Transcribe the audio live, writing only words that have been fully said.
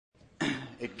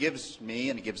It gives me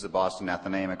and it gives the Boston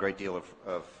Athenaeum a great deal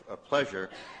of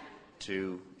pleasure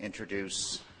to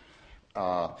introduce,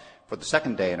 for the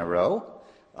second day in a row,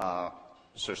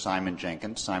 Sir Simon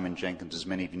Jenkins. Simon Jenkins, as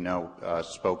many of you know,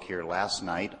 spoke here last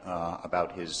night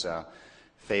about his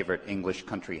favorite English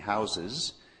country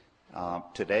houses.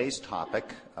 Today's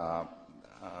topic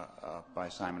by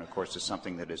Simon, of course, is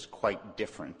something that is quite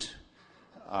different.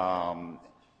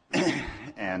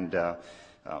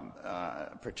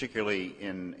 Particularly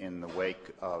in the wake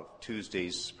of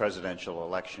Tuesday's presidential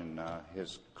election,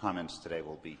 his comments today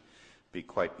will be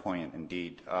quite poignant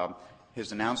indeed.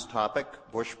 His announced topic,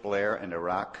 Bush, Blair, and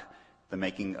Iraq, the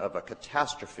making of a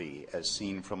catastrophe as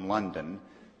seen from London,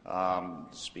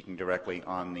 speaking directly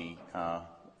on the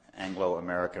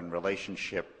Anglo-American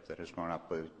relationship that has grown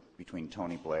up between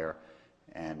Tony Blair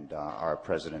and our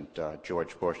President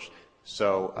George Bush.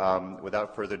 So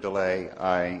without further delay,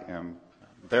 I am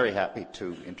very happy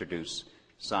to introduce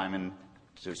Simon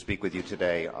to speak with you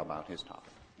today about his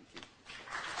topic.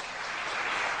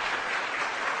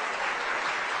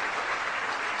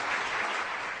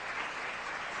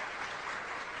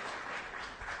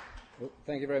 Well,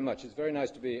 thank you very much. It's very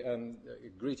nice to be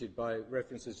greeted by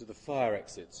references to the fire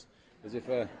exits, as if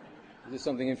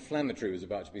something inflammatory was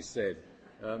about to be said.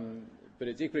 But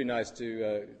it's equally nice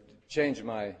to change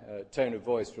my tone of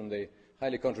voice from the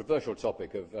highly controversial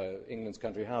topic of England's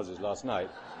country houses last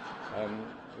night,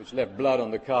 which left blood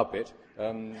on the carpet,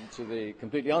 to the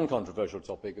completely uncontroversial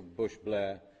topic of Bush,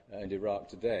 Blair, and Iraq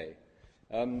today.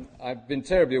 I've been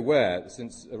terribly aware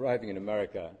since arriving in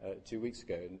America 2 weeks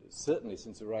ago, and certainly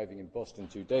since arriving in Boston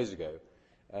 2 days ago,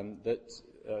 that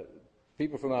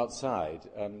people from outside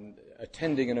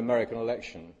attending an American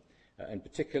election, and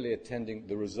particularly attending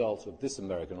the result of this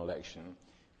American election,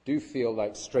 do feel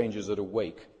like strangers at a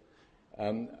wake.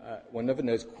 One never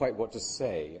knows quite what to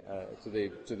say to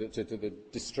the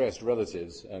distressed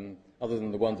relatives, other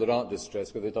than the ones that aren't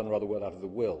distressed because they've done rather well out of the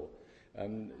will. I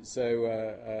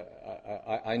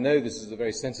know this is a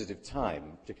very sensitive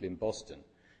time, particularly in Boston.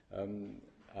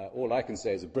 All I can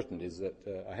say as a Briton is that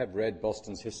I have read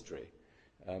Boston's history,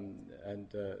 and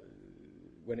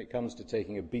when it comes to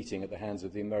taking a beating at the hands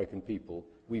of the American people,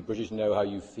 we British know how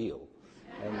you feel.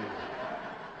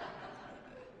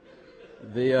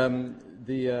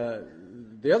 The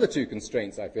other two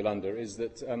constraints I feel under is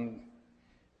that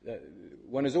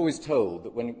one is always told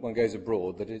that when one goes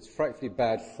abroad that it's frightfully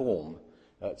bad form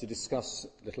to discuss,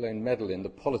 let alone meddle in, the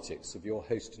politics of your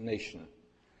host nation.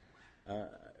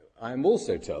 I am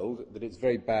also told that it's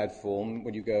very bad form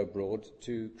when you go abroad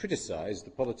to criticize the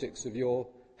politics of your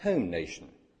home nation.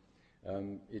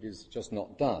 It is just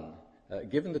not done.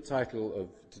 Given the title of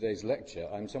today's lecture,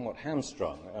 I'm somewhat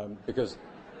hamstrung because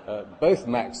both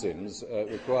maxims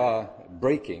require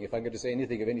breaking if I'm going to say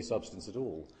anything of any substance at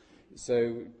all.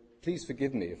 So please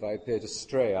forgive me if I appear to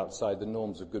stray outside the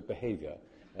norms of good behavior.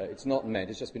 It's not meant,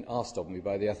 it's just been asked of me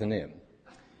by the Athenaeum.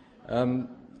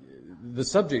 The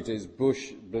subject is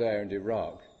Bush, Blair, and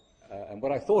Iraq. And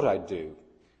what I thought I'd do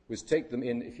was take them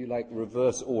in, if you like,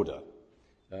 reverse order.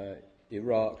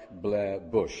 Iraq, Blair,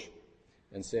 Bush,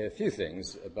 and say a few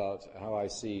things about how I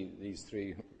see these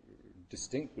three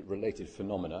distinct but related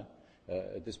phenomena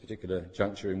at this particular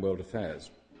juncture in world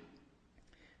affairs.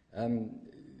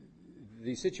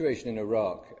 The situation in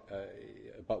Iraq,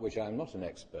 about which I am not an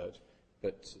expert,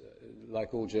 but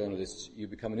like all journalists, you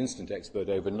become an instant expert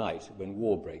overnight when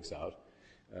war breaks out.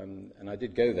 And I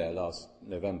did go there last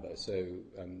November, so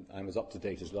I'm as up to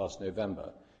date as last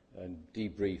November and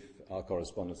debrief our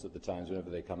correspondents at the Times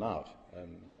whenever they come out,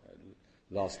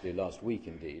 last week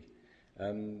indeed.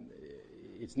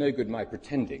 It's no good my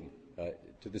pretending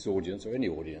to this audience or any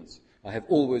audience. I have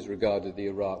always regarded the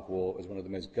Iraq War as one of the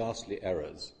most ghastly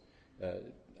errors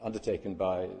undertaken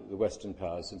by the Western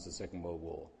powers since the Second World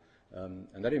War.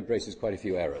 And that embraces quite a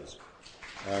few errors.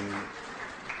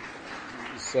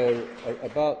 So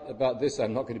about this,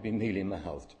 I'm not going to be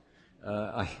mealy-mouthed.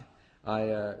 I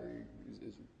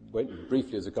went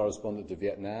briefly as a correspondent to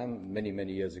Vietnam many,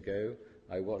 many years ago.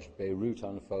 I watched Beirut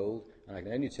unfold, and I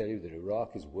can only tell you that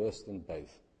Iraq is worse than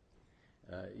both.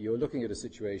 You're looking at a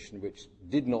situation which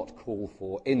did not call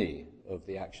for any of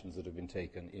the actions that have been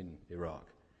taken in Iraq.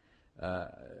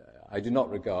 I do not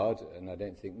regard, and I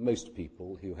don't think most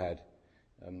people who had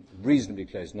reasonably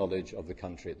close knowledge of the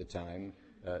country at the time,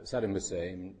 Saddam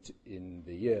Hussein in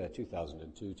the year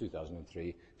 2002,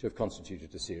 2003, to have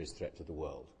constituted a serious threat to the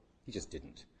world. He just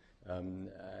didn't. And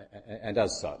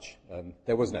as such,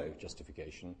 there was no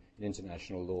justification in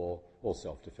international law or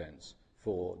self-defense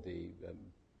for the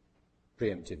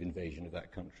preemptive invasion of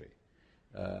that country.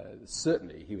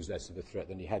 Certainly, he was less of a threat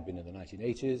than he had been in the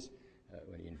 1980s,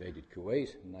 when he invaded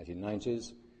Kuwait in the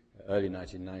 1990s, early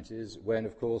 1990s, when,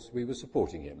 of course, we were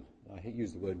supporting him. I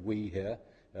use the word we here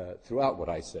throughout what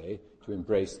I say to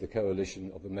embrace the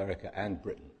coalition of America and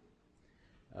Britain.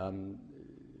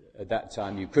 At that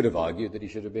time, you could have argued that he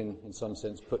should have been, in some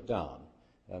sense, put down.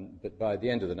 But by the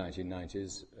end of the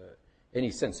 1990s,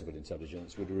 any sensible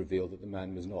intelligence would have revealed that the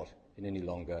man was not, in any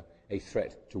longer, a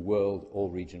threat to world or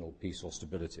regional peace or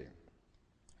stability.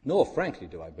 Nor, frankly,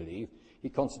 do I believe he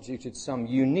constituted some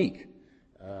unique,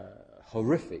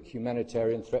 horrific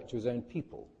humanitarian threat to his own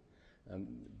people.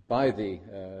 By the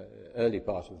early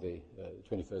part of the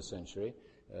 21st century,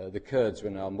 the Kurds were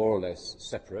now more or less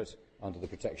separate under the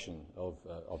protection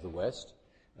of the West.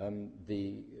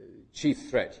 The chief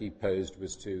threat he posed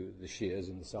was to the Shias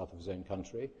in the south of his own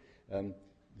country.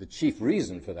 The chief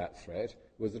reason for that threat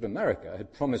was that America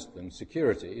had promised them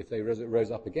security if they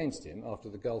rose up against him after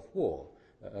the Gulf War,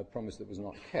 a promise that was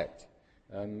not kept.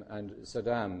 And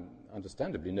Saddam,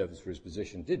 understandably nervous for his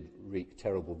position, did wreak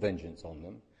terrible vengeance on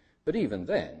them. But even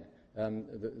then,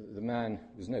 the man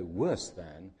was no worse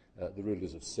than the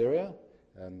rulers of Syria,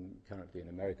 currently in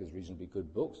America's reasonably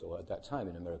good books, or at that time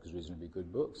in America's reasonably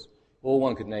good books, or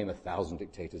one could name 1,000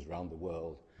 dictators around the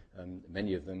world,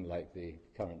 many of them, like the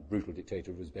current brutal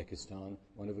dictator of Uzbekistan,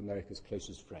 one of America's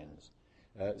closest friends.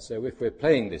 So if we're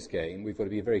playing this game, we've got to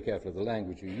be very careful of the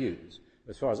language we use.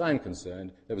 As far as I'm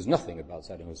concerned, there was nothing about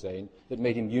Saddam Hussein that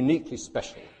made him uniquely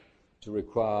special to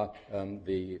require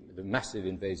the massive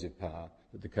invasive power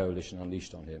that the coalition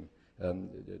unleashed on him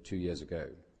 2 years ago.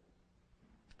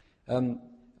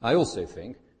 I also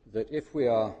think that if we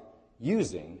are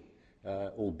using,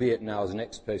 albeit now as an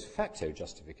ex post facto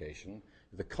justification,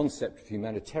 the concept of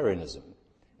humanitarianism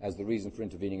as the reason for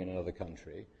intervening in another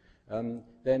country,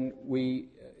 then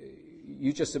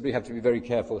you just simply have to be very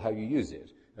careful how you use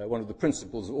it. One of the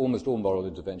principles of almost all moral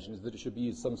intervention is that it should be,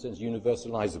 in some sense,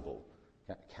 universalizable,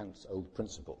 Kant's old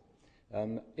principle.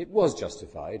 It was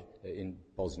justified in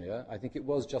Bosnia. I think it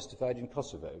was justified in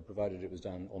Kosovo, provided it was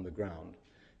done on the ground,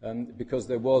 because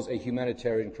there was a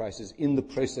humanitarian crisis in the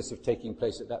process of taking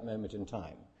place at that moment in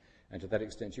time. And to that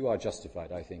extent, you are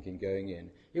justified, I think, in going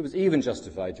in. It was even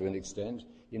justified to an extent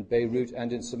in Beirut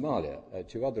and in Somalia,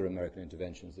 two other American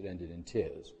interventions that ended in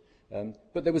tears.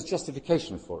 But there was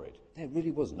justification for it. There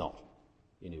really was not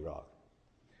in Iraq.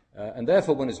 And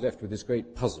therefore one is left with this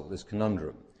great puzzle, this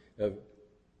conundrum of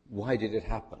why did it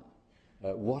happen?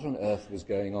 What on earth was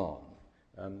going on?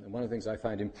 And one of the things I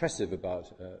find impressive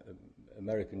about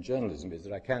American journalism is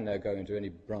that I can now go into any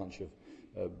branch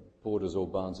of Borders or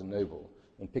Barnes & Noble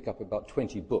and pick up about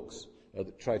 20 books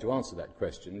that try to answer that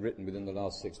question, written within the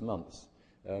last 6 months.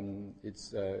 There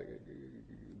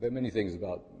are many things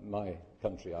about my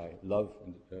country I love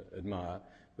and admire,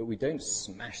 but we don't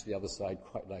smash the other side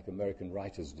quite like American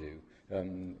writers do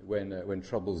when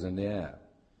trouble's in the air.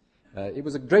 It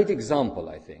was a great example,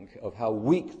 I think, of how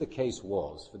weak the case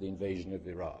was for the invasion of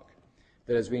Iraq.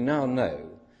 That, as we now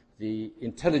know, the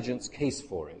intelligence case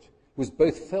for it was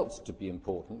both felt to be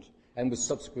important and was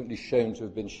subsequently shown to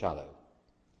have been shallow.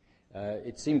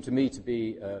 It seemed to me to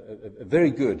be a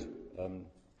very good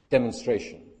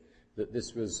demonstration that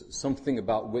this was something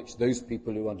about which those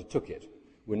people who undertook it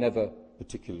were never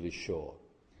particularly sure.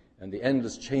 And the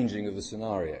endless changing of the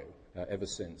scenario ever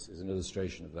since is an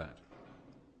illustration of that.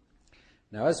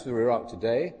 Now, as for Iraq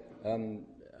today,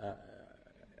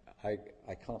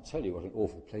 I can't tell you what an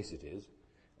awful place it is.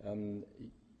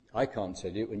 I can't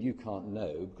tell you, and you can't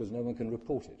know, because no one can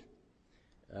report it.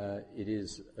 It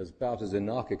is about as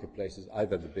anarchic a place as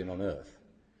I've ever been on earth.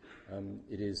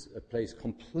 It is a place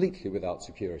completely without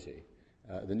security.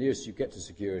 The nearest you get to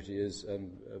security is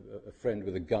a friend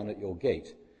with a gun at your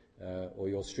gate, or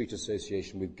your street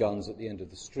association with guns at the end of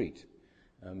the street.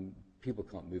 People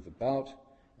can't move about.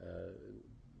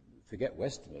 Forget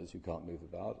Westerners who can't move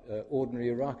about. Ordinary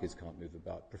Iraqis can't move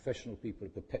about. Professional people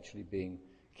are perpetually being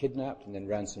kidnapped and then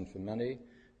ransomed for money.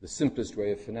 The simplest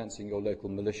way of financing your local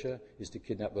militia is to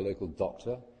kidnap the local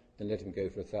doctor, then let him go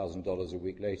for $1,000 a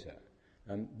week later.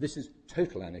 This is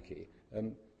total anarchy.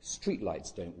 Street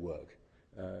lights don't work.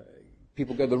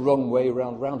 People go the wrong way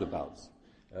around roundabouts.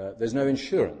 There's no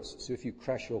insurance, so if you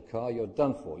crash your car, you're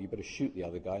done for. You better shoot the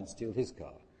other guy and steal his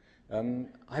car.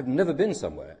 I've never been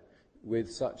somewhere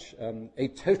with such a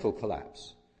total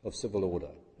collapse of civil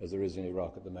order as there is in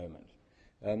Iraq at the moment.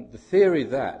 The theory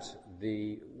that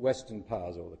the Western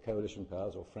powers, or the coalition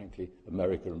powers, or frankly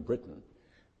America and Britain,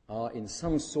 are in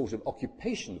some sort of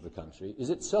occupation of the country is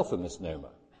itself a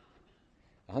misnomer.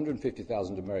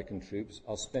 150,000 American troops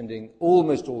are spending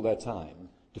almost all their time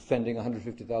defending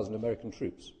 150,000 American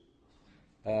troops,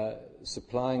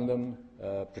 supplying them,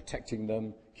 protecting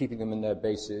them, keeping them in their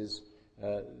bases,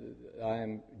 I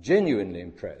am genuinely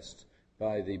impressed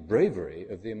by the bravery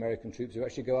of the American troops who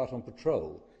actually go out on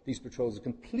patrol. These patrols are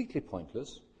completely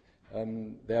pointless.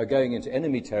 They are going into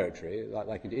enemy territory,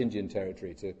 like into Indian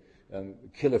territory, to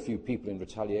kill a few people in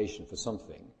retaliation for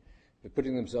something. They're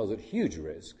putting themselves at huge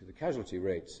risk. The casualty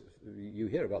rates, you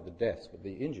hear about the deaths, but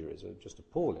the injuries are just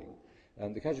appalling.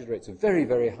 The casualty rates are very,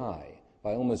 very high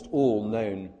by almost all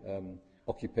known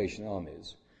occupation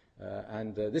armies.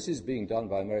 This is being done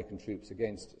by American troops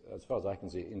against, as far as I can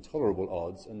see, intolerable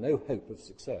odds and no hope of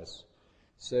success.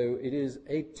 So it is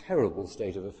a terrible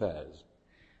state of affairs.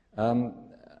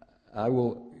 I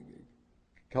will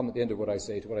come at the end of what I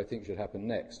say to what I think should happen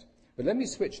next. But let me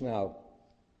switch now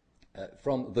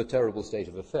from the terrible state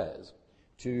of affairs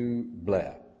to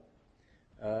Blair.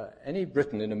 Any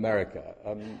Briton in America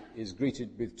is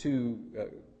greeted with two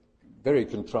very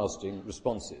contrasting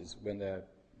responses when their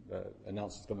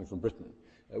announcements coming from Britain.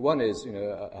 One is,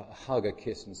 a hug, a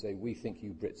kiss, and say, "We think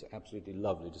you Brits are absolutely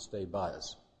lovely to stay by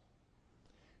us."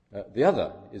 The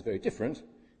other is very different.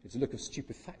 It's a look of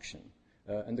stupefaction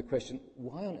and the question,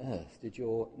 why on earth did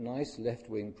your nice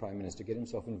left-wing Prime Minister get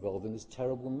himself involved in this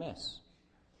terrible mess?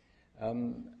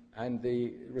 And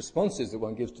the responses that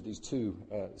one gives to these two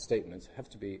statements have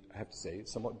to be, I have to say,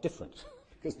 somewhat different.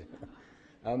 Because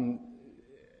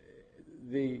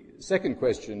the second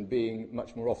question being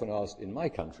much more often asked in my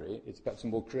country, it's perhaps a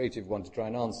more creative one to try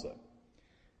and answer.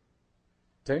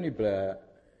 Tony Blair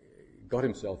got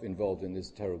himself involved in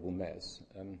this terrible mess.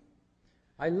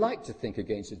 I like to think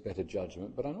against his better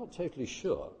judgment, but I'm not totally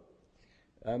sure.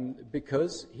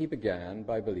 Because he began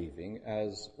by believing,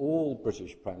 as all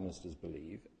British Prime Ministers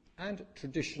believe, and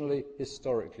traditionally,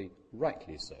 historically,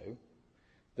 rightly so,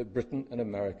 that Britain and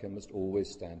America must always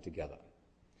stand together.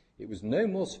 It was no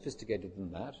more sophisticated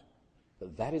than that,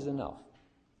 but that is enough.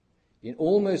 In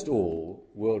almost all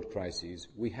world crises,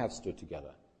 we have stood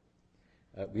together.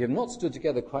 We have not stood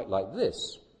together quite like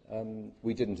this.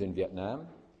 We didn't in Vietnam.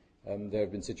 There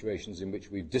have been situations in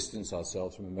which we've distanced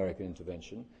ourselves from American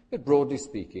intervention, but broadly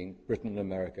speaking, Britain and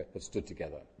America have stood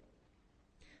together.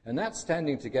 And that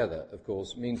standing together, of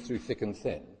course, means through thick and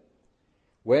thin.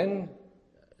 When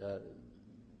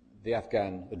the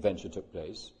Afghan adventure took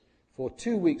place, for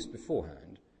 2 weeks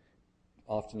beforehand,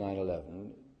 after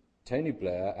 9/11, Tony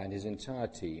Blair and his entire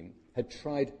team had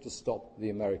tried to stop the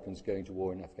Americans going to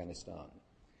war in Afghanistan.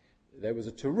 There was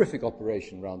a terrific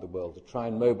operation around the world to try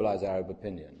and mobilize Arab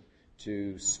opinion,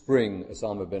 to spring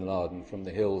Osama bin Laden from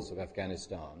the hills of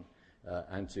Afghanistan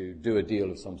and to do a deal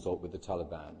of some sort with the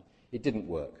Taliban. It didn't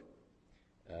work.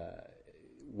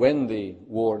 When the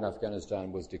war in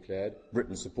Afghanistan was declared,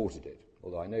 Britain supported it,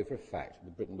 although I know for a fact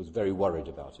that Britain was very worried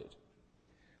about it.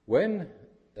 When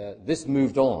this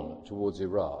moved on towards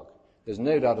Iraq, there's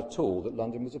no doubt at all that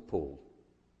London was appalled.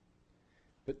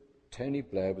 But Tony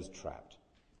Blair was trapped.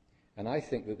 And I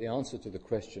think that the answer to the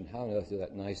question, how on earth did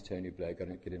that nice Tony Blair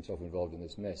get himself involved in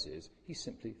this mess, is he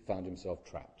simply found himself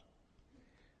trapped.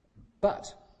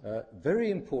 But, very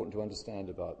important to understand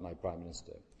about my Prime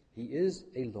Minister, he is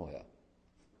a lawyer.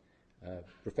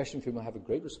 Profession for whom I have a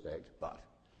great respect, but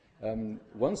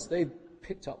once they've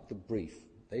picked up the brief,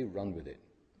 they run with it.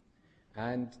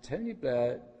 And Tony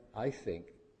Blair, I think,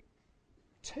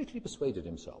 totally persuaded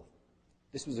himself.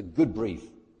 This was a good brief.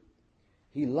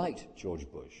 He liked George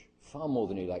Bush far more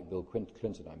than he liked Bill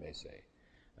Clinton, I may say.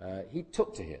 He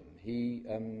took to him. He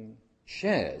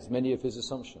shares many of his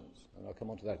assumptions, and I'll come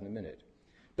on to that in a minute.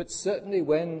 But certainly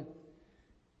when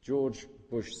George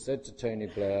Bush said to Tony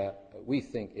Blair, "We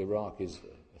think Iraq is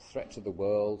a threat to the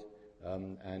world,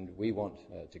 and we want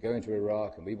to go into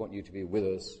Iraq, and we want you to be with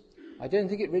us," I don't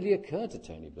think it really occurred to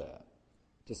Tony Blair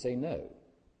to say no.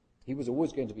 He was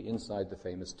always going to be inside the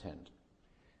famous tent.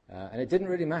 And it didn't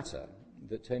really matter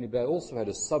that Tony Blair also had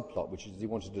a subplot, which is he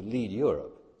wanted to lead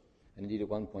Europe, and indeed at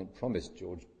one point promised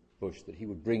George Bush that he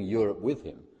would bring Europe with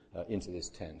him into this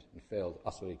tent, and failed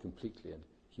utterly, completely, and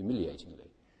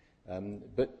humiliatingly.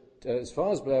 But as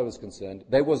far as Blair was concerned,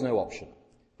 there was no option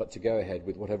but to go ahead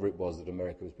with whatever it was that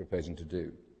America was proposing to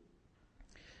do.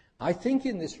 I think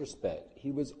in this respect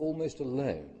he was almost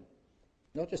alone,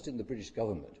 not just in the British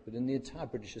government, but in the entire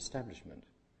British establishment.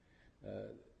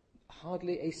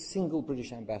 Hardly a single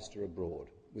British ambassador abroad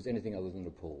was anything other than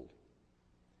appalled.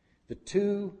 The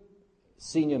two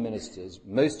senior ministers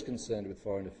most concerned with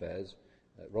foreign affairs,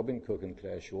 Robin Cook and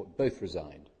Clare Short, both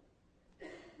resigned.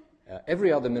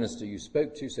 Every other minister you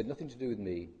spoke to said, "Nothing to do with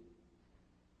me.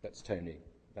 That's Tony.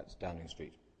 That's Downing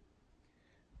Street."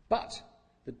 But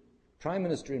the Prime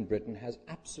Minister in Britain has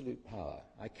absolute power.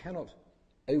 I cannot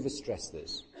overstress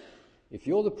this. If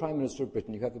you're the Prime Minister of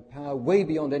Britain, you have the power way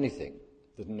beyond anything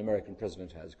that an American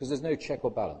president has, because there's no check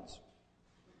or balance.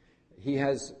 He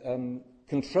has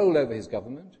control over his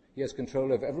government. He has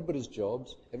control over everybody's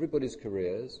jobs, everybody's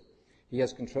careers. He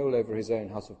has control over his own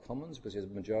House of Commons because he has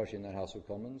a majority in that House of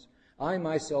Commons. I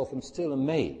myself am still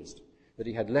amazed that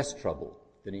he had less trouble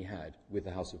than he had with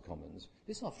the House of Commons.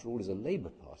 This, after all, is a Labour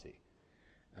Party.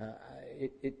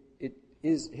 It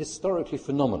is historically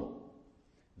phenomenal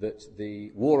that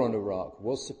the war on Iraq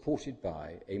was supported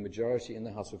by a majority in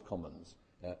the House of Commons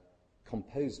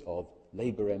composed of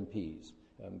Labour MPs,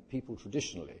 people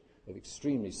traditionally of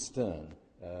extremely stern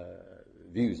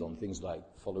views on things like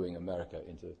following America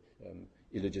into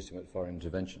illegitimate foreign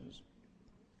interventions.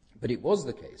 But it was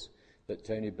the case that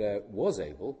Tony Blair was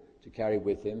able to carry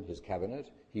with him his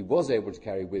cabinet. He was able to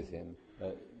carry with him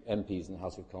MPs in the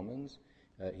House of Commons.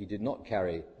 He did not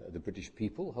carry the British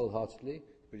people wholeheartedly.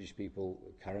 The British people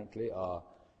currently are,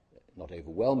 not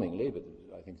overwhelmingly, but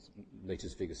I think the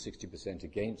latest figure 60%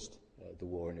 against the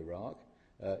war in Iraq.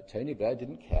 Tony Blair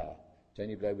didn't care.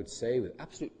 Tony Blair would say with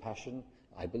absolute passion,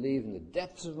 I believe in the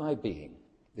depths of my being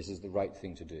this is the right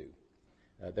thing to do.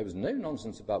 There was no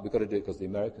nonsense about we've got to do it because the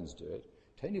Americans do it.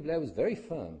 Tony Blair was very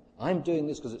firm. I'm doing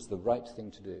this because it's the right thing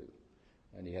to do.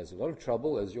 And he has a lot of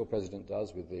trouble, as your president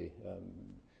does, with the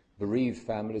bereaved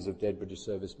families of dead British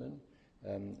servicemen.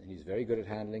 And he's very good at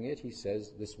handling it. He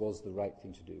says this was the right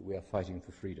thing to do. We are fighting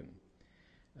for freedom.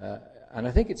 And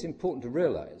I think it's important to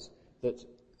realize that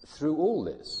through all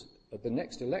this, at the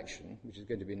next election, which is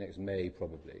going to be next May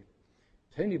probably,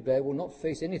 Tony Blair will not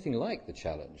face anything like the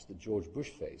challenge that George Bush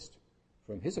faced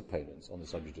from his opponents on the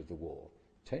subject of the war.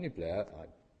 Tony Blair,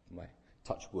 my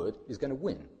touch wood, is going to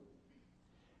win.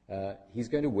 He's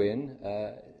going to win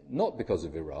not because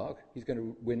of Iraq. He's going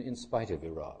to win in spite of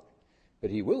Iraq. But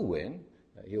he will win.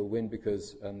 He'll win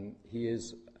because he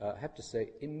is, I have to say,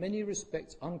 in many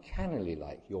respects, uncannily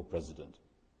like your president.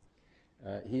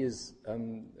 He is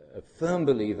a firm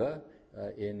believer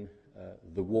in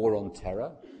the war on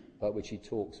terror, about which he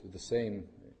talks with the same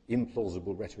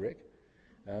implausible rhetoric.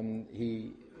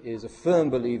 He is a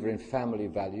firm believer in family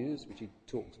values, which he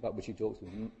talks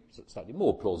with slightly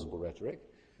more plausible rhetoric.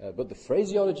 But the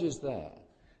phraseology is there.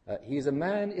 He is a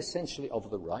man essentially of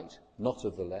the right, not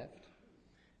of the left.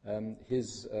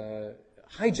 His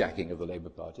hijacking of the Labour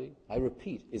Party, I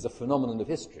repeat, is a phenomenon of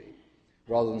history,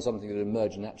 rather than something that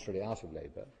emerged naturally out of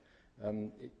Labour.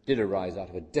 It did arise out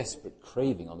of a desperate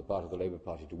craving on the part of the Labour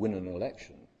Party to win an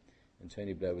election, and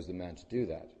Tony Blair was the man to do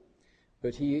that.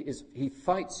 But he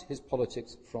fights his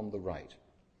politics from the right.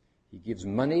 He gives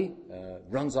money,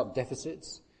 runs up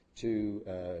deficits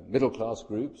to middle-class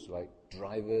groups like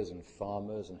drivers and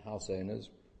farmers and house owners.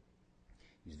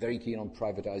 He's very keen on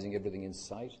privatizing everything in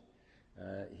sight.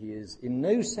 He is in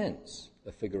no sense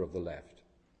a figure of the left.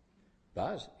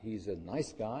 But he's a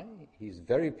nice guy. He's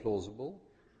very plausible.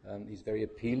 He's very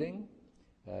appealing.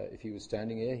 If he was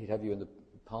standing here, he'd have you in the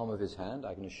palm of his hand,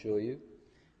 I can assure you.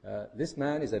 This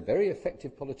man is a very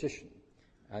effective politician.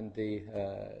 And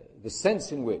the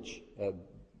sense in which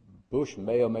Bush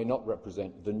may or may not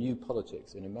represent the new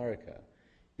politics in America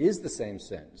is the same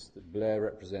sense that Blair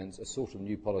represents a sort of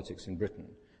new politics in Britain,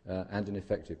 and an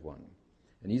effective one.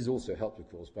 And he's also helped, of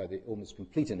course, by the almost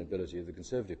complete inability of the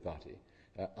Conservative Party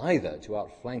either to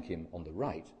outflank him on the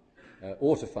right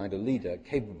or to find a leader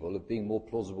capable of being more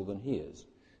plausible than he is.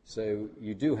 So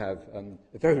you do have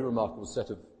a very remarkable set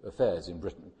of affairs in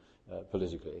Britain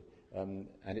politically, and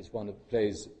it's one that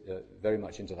plays very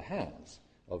much into the hands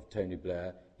of Tony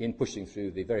Blair in pushing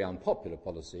through the very unpopular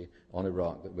policy on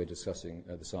Iraq that we're discussing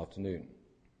this afternoon.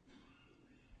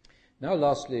 Now,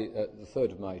 lastly, the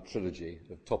third of my trilogy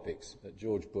of topics,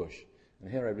 George Bush.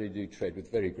 And here I really do tread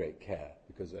with very great care,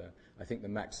 because I think the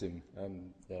maxim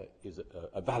is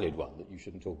a valid one, that you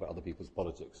shouldn't talk about other people's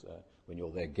politics when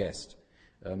you're their guest.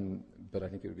 But I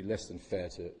think it would be less than fair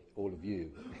to all of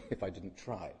you if I didn't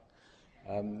try.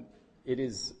 It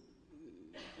is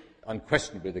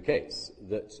unquestionably the case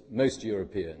that most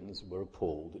Europeans were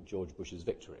appalled at George Bush's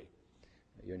victory.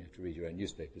 You only have to read your own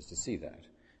newspapers to see that.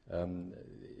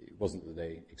 It wasn't that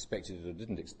they expected it or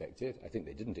didn't expect it. I think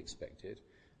they didn't expect it.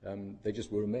 They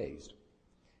just were amazed.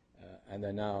 And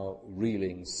they're now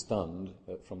reeling, stunned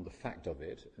from the fact of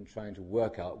it and trying to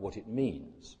work out what it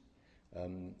means.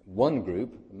 One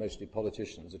group, mostly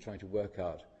politicians, are trying to work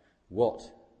out what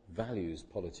values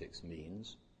politics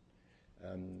means,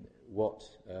 what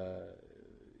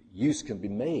use can be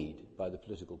made by the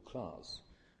political class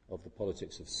of the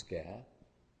politics of scare.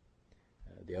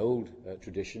 The old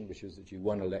tradition, which is that you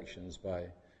won elections by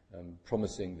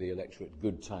promising the electorate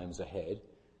good times ahead,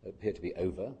 appear to be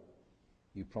over.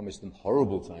 You promise them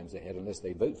horrible times ahead unless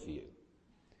they vote for you.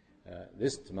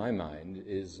 This, to my mind,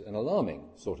 is an alarming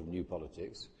sort of new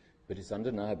politics, but it's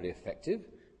undeniably effective.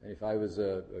 And if I was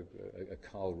a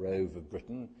Karl Rove of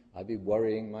Britain, I'd be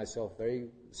worrying myself very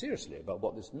seriously about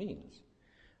what this means.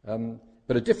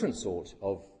 But a different sort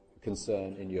of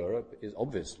concern in Europe is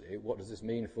obviously, what does this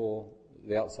mean for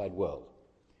the outside world?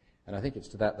 And I think it's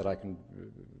to that I can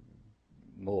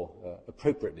more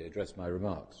appropriately address my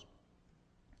remarks.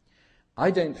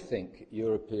 I don't think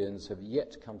Europeans have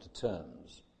yet come to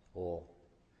terms, or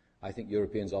I think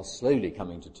Europeans are slowly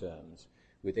coming to terms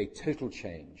with a total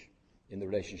change in the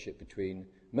relationship between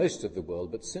most of the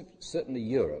world, but certainly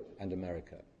Europe and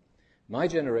America. My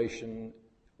generation,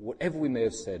 whatever we may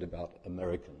have said about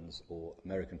Americans or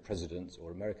American presidents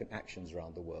or American actions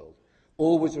around the world,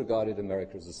 always regarded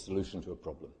America as a solution to a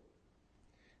problem.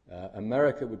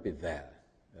 America would be there.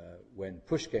 When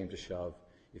push came to shove,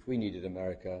 if we needed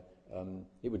America,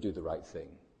 it would do the right thing.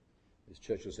 As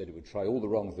Churchill said, it would try all the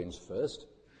wrong things first,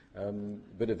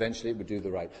 but eventually it would do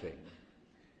the right thing.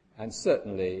 And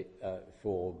certainly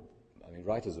for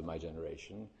writers of my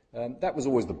generation, that was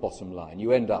always the bottom line.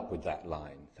 You end up with that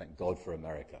line, thank God for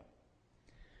America.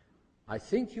 I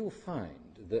think you'll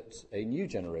find that a new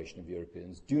generation of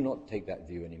Europeans do not take that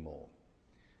view anymore.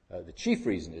 The chief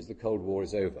reason is the Cold War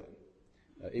is over.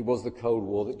 It was the Cold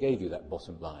War that gave you that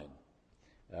bottom line.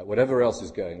 Whatever else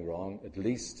is going wrong, at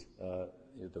least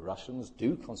the Russians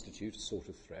do constitute a sort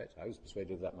of threat. I was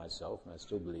persuaded of that myself, and I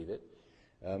still believe it.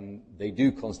 They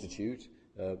do constitute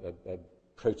a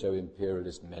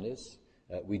proto-imperialist menace.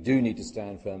 We do need to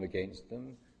stand firm against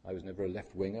them. I was never a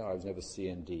left-winger. I was never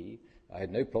CND. I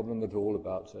had no problem at all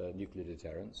about nuclear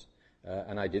deterrence.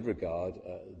 And I did regard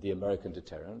the American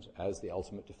deterrent as the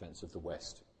ultimate defense of the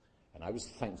West. And I was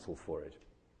thankful for it,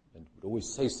 and would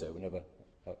always say so whenever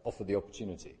offered the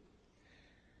opportunity.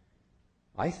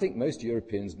 I think most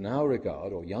Europeans now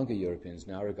regard, or younger Europeans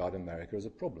now regard, America as a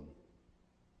problem.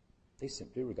 They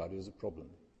simply regard it as a problem.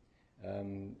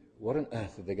 What on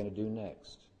earth are they going to do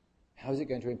next? How is it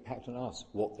going to impact on us,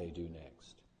 what they do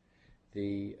next?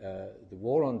 The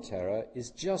war on terror is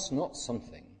just not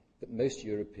something that most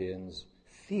Europeans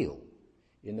feel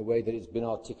in the way that it's been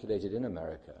articulated in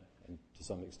America, and to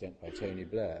some extent by Tony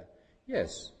Blair.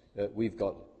 Yes, we've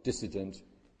got dissident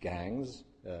gangs,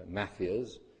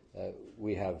 mafias,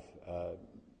 we have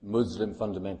Muslim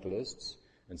fundamentalists,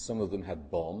 and some of them have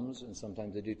bombs, and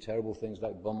sometimes they do terrible things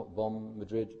like bomb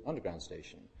Madrid underground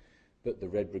station. But the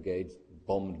Red Brigade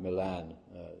bombed Milan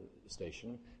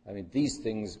station. These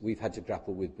things we've had to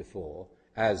grapple with before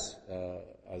as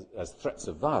threats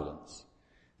of violence.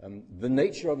 The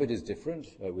nature of it is different,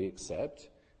 we accept.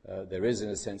 There is, in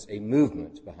a sense, a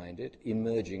movement behind it,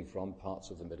 emerging from parts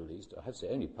of the Middle East. I have to say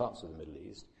only parts of the Middle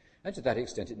East. And to that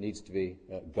extent, it needs to be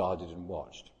guarded and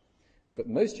watched. But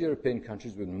most European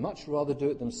countries would much rather do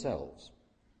it themselves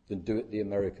than do it the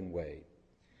American way.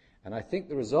 And I think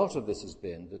the result of this has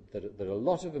been that a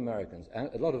lot of Americans,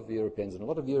 and a lot of Europeans, and a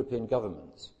lot of European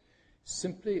governments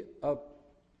simply are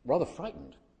rather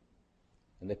frightened,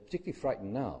 and they're particularly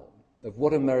frightened now, of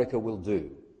what America will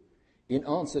do in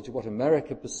answer to what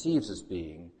America perceives as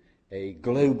being a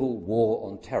global war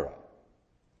on terror.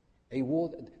 A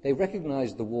war, they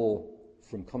recognize the war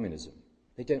from communism.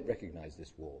 They don't recognize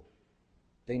this war.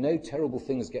 They know terrible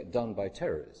things get done by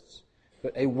terrorists,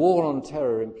 but a war on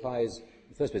terror implies, in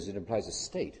the first place, it implies a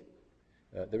state.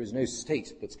 There is no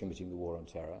state that's committing the war on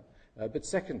terror. But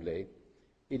secondly,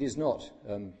 it is not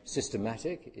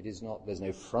systematic. It is not. There's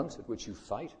no front at which you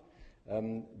fight.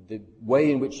 The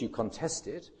way in which you contest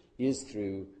it is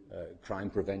through crime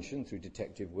prevention, through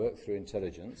detective work, through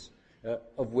intelligence,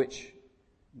 of which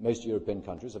most European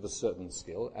countries have a certain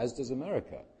skill, as does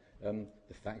America.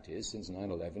 The fact is, since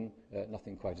 9/11,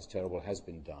 nothing quite as terrible has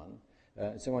been done.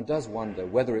 So one does wonder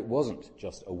whether it wasn't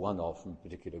just a one-off from a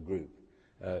particular group.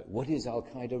 What is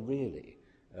Al-Qaeda really?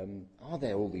 Are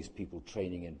there all these people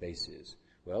training in bases?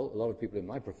 Well, a lot of people in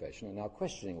my profession are now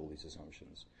questioning all these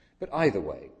assumptions. But either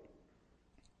way,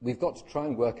 we've got to try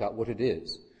and work out what it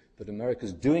is that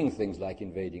America's doing things like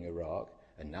invading Iraq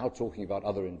and now talking about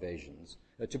other invasions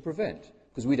to prevent,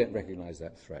 because we don't recognize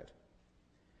that threat.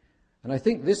 And I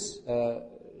think this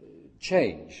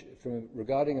change from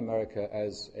regarding America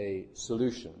as a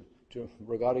solution to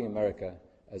regarding America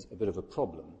as a bit of a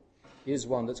problem is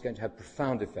one that's going to have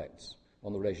profound effects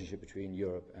on the relationship between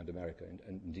Europe and America,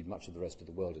 and indeed much of the rest of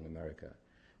the world in America.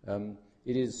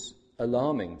 It is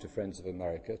alarming to friends of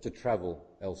America to travel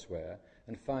elsewhere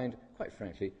and find, quite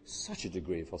frankly, such a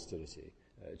degree of hostility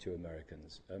to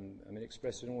Americans.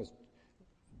 Expressed in almost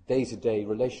day-to-day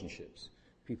relationships.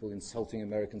 People insulting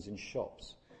Americans in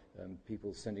shops,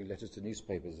 people sending letters to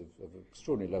newspapers of an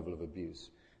extraordinary level of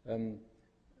abuse.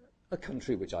 A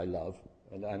country which I love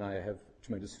and I have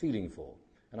tremendous feeling for,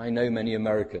 And I know many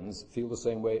Americans feel the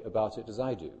same way about it as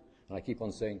I do. And I keep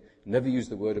on saying, never use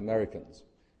the word Americans.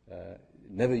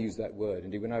 Never use that word.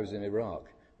 Indeed, when I was in Iraq,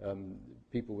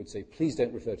 people would say, please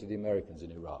don't refer to the Americans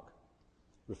in Iraq.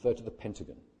 Refer to the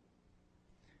Pentagon.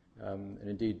 And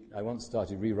indeed, I once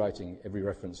started rewriting every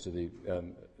reference to the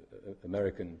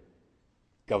American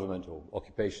government or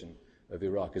occupation of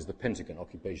Iraq as the Pentagon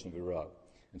occupation of Iraq.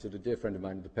 And so a dear friend of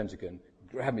mine at the Pentagon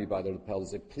grabbed me by the lapel and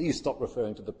said, please stop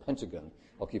referring to the Pentagon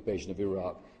occupation of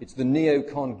Iraq. It's the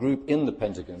neocon group in the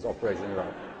Pentagon's operation in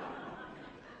Iraq.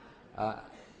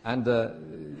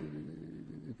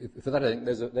 For that, I think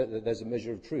there's a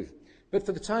measure of truth. But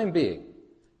for the time being,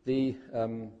 the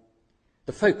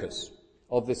focus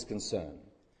of this concern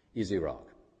is Iraq.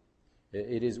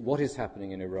 It is what is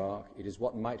happening in Iraq, it is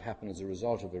what might happen as a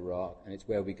result of Iraq, and it's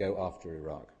where we go after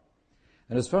Iraq.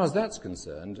 And as far as that's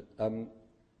concerned,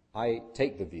 I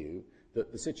take the view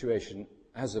that the situation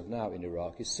as of now in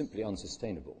Iraq is simply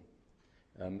unsustainable.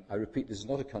 I repeat, this is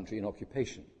not a country in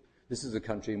occupation. This is a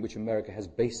country in which America has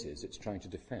bases it's trying to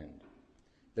defend.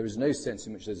 There is no sense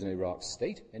in which there's an Iraq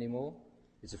state anymore.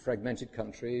 It's a fragmented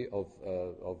country of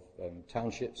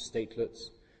townships, statelets,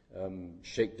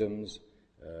 sheikdoms,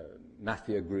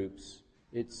 mafia groups.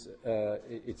 It's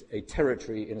a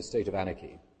territory in a state of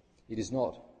anarchy. It is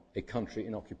not a country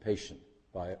in occupation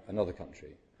by another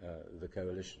country, the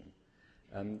coalition.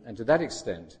 And to that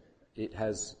extent, it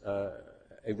has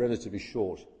a relatively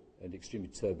short and extremely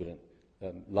turbulent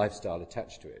lifestyle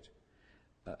attached to it.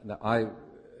 Now, I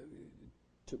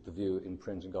took the view in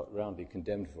print and got roundly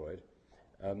condemned for it,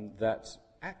 that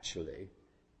actually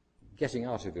getting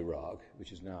out of Iraq,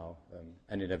 which is now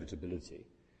an inevitability,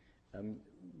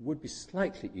 would be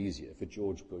slightly easier for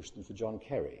George Bush than for John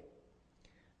Kerry.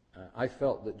 I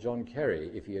felt that John Kerry,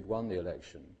 if he had won the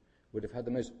election, would have had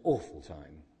the most awful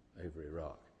time over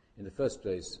Iraq. In the first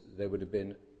place, there would have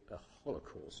been a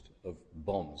holocaust of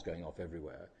bombs going off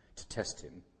everywhere to test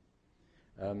him.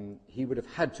 He would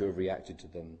have had to have reacted to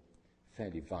them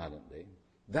fairly violently.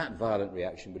 That violent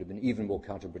reaction would have been even more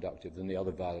counterproductive than the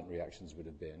other violent reactions would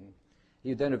have been. He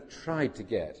would then have tried to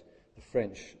get the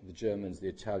French, the Germans, the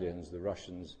Italians, the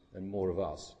Russians, and more of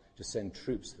us to send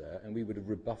troops there, and we would have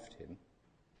rebuffed him.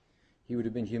 He would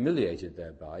have been humiliated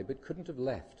thereby, but couldn't have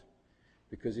left,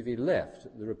 because if he left,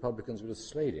 the Republicans would have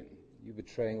slayed him. You're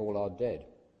betraying all our dead.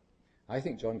 I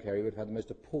think John Kerry would have had the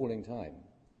most appalling time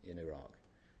in Iraq.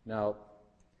 Now,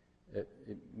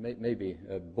 it may be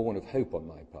born of hope on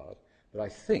my part, but I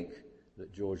think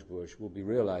that George Bush will be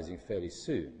realizing fairly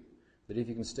soon that if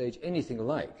he can stage anything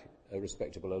like a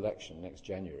respectable election next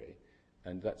January,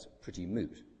 and that's pretty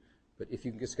moot, but if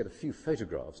you can just get a few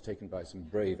photographs taken by some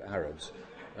brave Arabs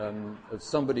of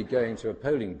somebody going to a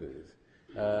polling booth,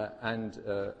 and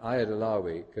Ayad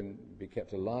Alawi can be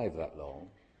kept alive that long.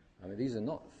 I mean, these are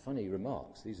not funny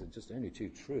remarks. These are just only too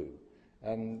true.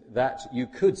 That you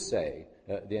could say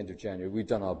at the end of January, we've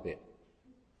done our bit.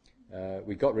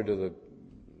 We got rid of the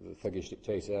thuggish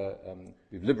dictator,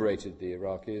 we've liberated the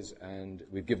Iraqis, and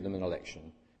we've given them an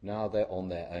election. Now they're on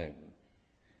their own.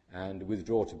 And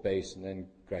withdraw to base and then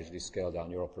gradually scale down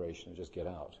your operation and just get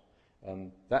out.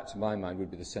 That, to my mind,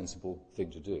 would be the sensible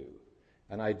thing to do.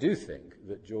 And I do think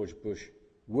that George Bush,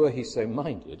 were he so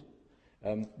minded,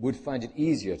 would find it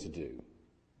easier to do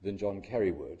than John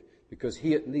Kerry would, because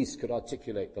he at least could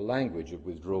articulate the language of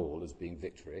withdrawal as being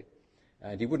victory,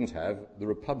 and he wouldn't have the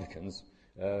Republicans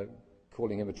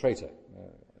calling him a traitor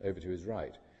over to his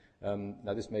right.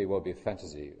 Now, this may well be a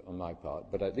fantasy on my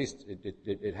part, but at least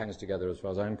it hangs together as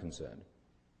far as I'm concerned.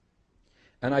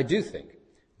 And I do think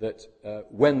that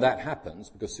when that happens,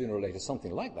 because sooner or later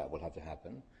something like that will have to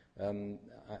happen,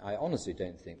 I honestly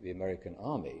don't think the American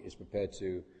army is prepared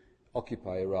to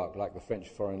occupy Iraq like the French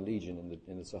Foreign Legion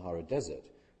in the Sahara Desert,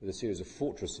 with a series of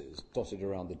fortresses dotted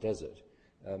around the desert,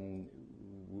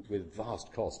 with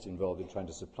vast costs involved in trying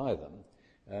to supply them,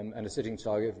 and a sitting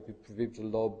target for people to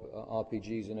lob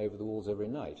RPGs in over the walls every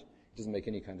night. It doesn't make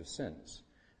any kind of sense.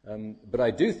 But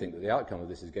I do think that the outcome of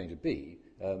this is going to be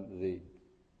the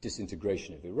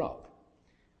disintegration of Iraq.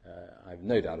 I've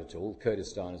no doubt at all,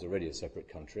 Kurdistan is already a separate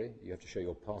country. You have to show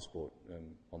your passport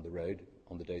on the road,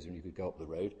 on the days when you could go up the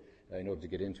road, in order to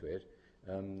get into it.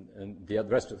 And the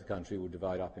rest of the country will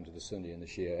divide up into the Sunni and the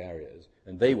Shia areas,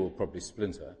 and they will probably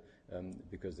splinter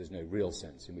because there's no real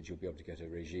sense in which you'll be able to get a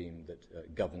regime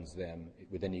that governs them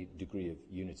with any degree of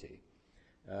unity.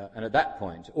 And at that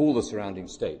point, all the surrounding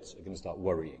states are going to start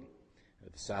worrying.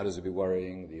 The Saudis will be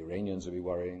worrying, the Iranians will be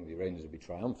worrying, the Iranians will be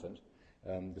triumphant.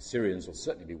 The Syrians will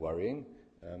certainly be worrying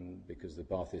because the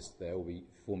Baathists there will be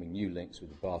forming new links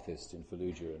with the Baathists in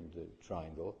Fallujah and the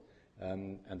Triangle.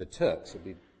 And the Turks will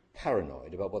be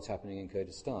paranoid about what's happening in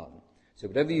Kurdistan. So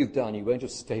whatever you've done, you won't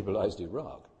have stabilized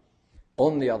Iraq.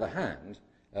 On the other hand,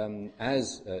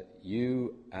 as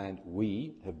you and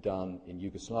we have done in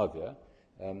Yugoslavia,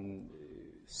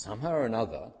 somehow or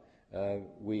another,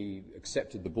 we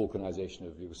accepted the balkanization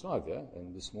of Yugoslavia,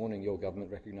 and this morning your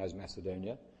government recognized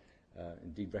Macedonia,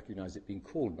 indeed recognized it being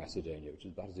called Macedonia, which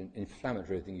is about as an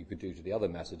inflammatory thing you could do to the other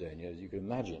Macedonia as you could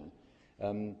imagine.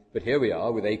 But here we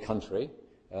are with a country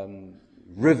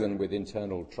riven with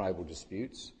internal tribal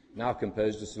disputes, now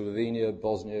composed of Slovenia,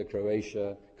 Bosnia,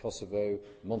 Croatia, Kosovo,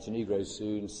 Montenegro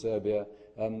soon, Serbia,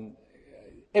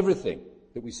 everything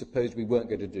that we supposed we weren't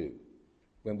going to do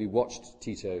when we watched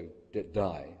Tito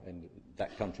die and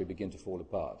that country begin to fall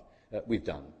apart, we've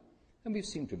done. And we've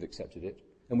seemed to have accepted it,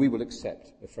 and we will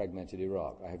accept a fragmented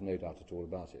Iraq. I have no doubt at all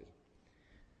about it.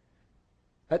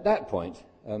 At that point,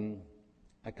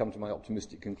 I come to my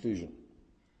optimistic conclusion.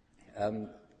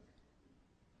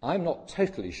 I'm not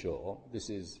totally sure this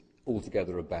is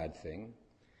altogether a bad thing.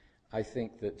 I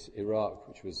think that Iraq,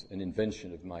 which was an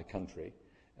invention of my country,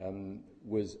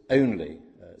 was only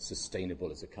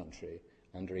sustainable as a country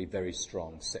under a very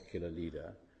strong secular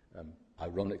leader,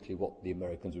 ironically what the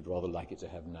Americans would rather like it to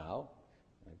have now.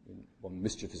 One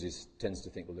mischievous tends to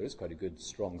think, well, there is quite a good,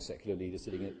 strong secular leader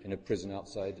sitting in a prison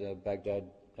outside Baghdad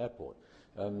airport.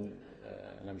 And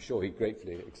I'm sure he'd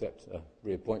gratefully accept a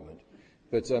reappointment.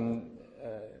 But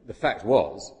the fact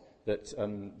was that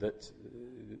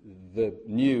the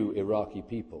new Iraqi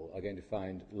people are going to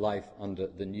find life under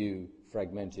the new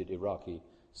fragmented Iraqi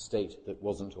state that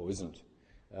wasn't or isn't,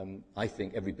 I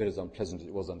think, every bit as unpleasant as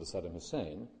it was under Saddam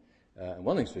Hussein. And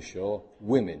one thing's for sure,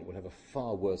 women will have a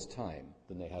far worse time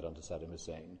than they had under Saddam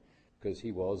Hussein, because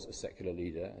he was a secular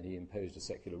leader and he imposed a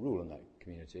secular rule on that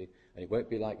community, and it won't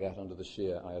be like that under the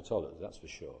Shia Ayatollahs, that's for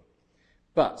sure.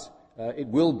 But it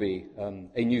will be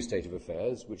a new state of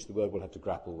affairs, which the world will have to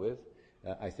grapple with.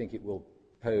 I think it will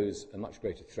pose a much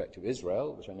greater threat to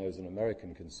Israel, which I know is an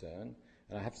American concern,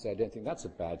 and I have to say I don't think that's a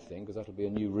bad thing, because that'll be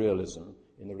a new realism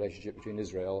in the relationship between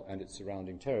Israel and its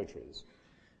surrounding territories.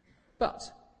 But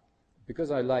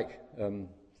because I like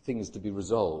things to be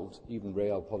resolved, even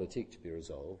realpolitik to be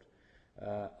resolved,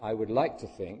 I would like to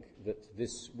think that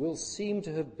this will seem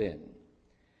to have been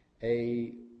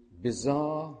a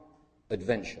bizarre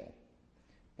adventure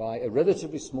by a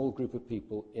relatively small group of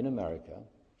people in America,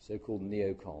 so-called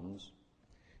neocons,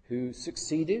 who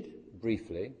succeeded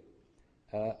briefly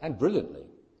and brilliantly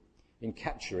in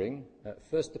capturing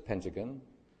first the Pentagon,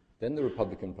 then the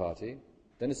Republican Party,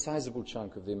 then a sizable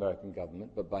chunk of the American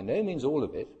government, but by no means all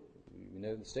of it, we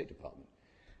know the State Department,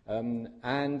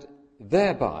 and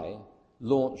thereby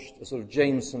launched a sort of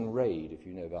Jameson raid, if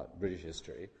you know about British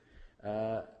history,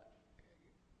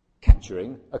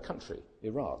 capturing a country,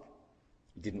 Iraq.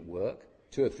 It didn't work.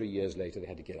 2 or 3 years later, they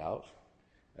had to get out.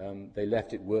 They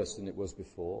left it worse than it was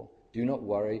before. Do not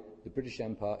worry, the British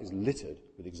Empire is littered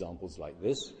with examples like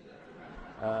this.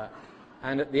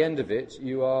 And at the end of it,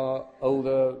 you are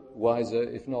older, wiser,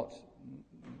 if not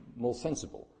more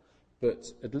sensible. But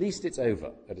at least it's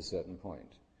over at a certain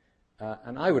point.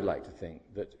 And I would like to think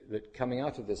that coming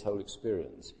out of this whole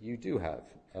experience, you do have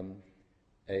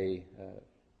a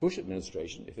Bush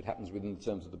administration, if it happens within the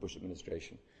terms of the Bush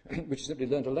administration, which simply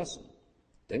learned a lesson.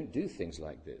 Don't do things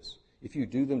like this. If you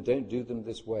do them, don't do them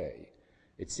this way.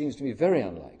 It seems to me very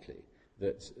unlikely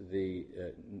that the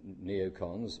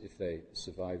neocons, if they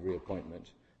survive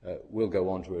reappointment, will go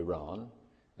on to Iran.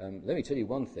 Let me tell you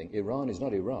one thing. Iran is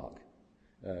not Iraq.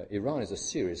 Iran is a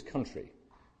serious country.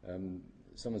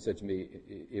 Someone said to me,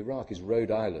 Iraq is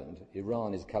Rhode Island,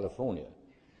 Iran is California.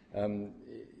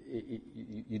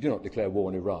 You do not declare war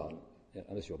on Iran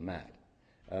unless you're mad,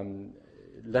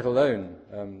 let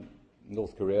alone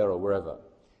North Korea or wherever.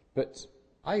 But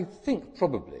I think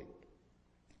probably,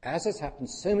 as has happened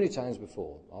so many times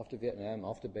before, after Vietnam,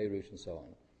 after Beirut and so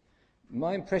on,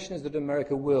 my impression is that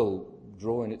America will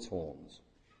draw in its horns.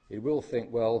 It will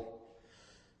think, well,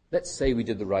 let's say we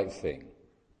did the right thing,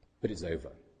 but it's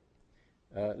over.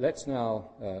 Let's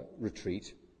now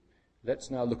retreat.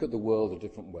 Let's now look at the world a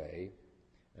different way.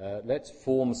 Let's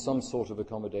form some sort of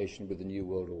accommodation with the New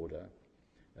World Order.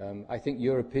 I think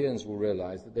Europeans will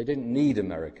realize that they didn't need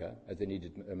America as they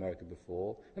needed America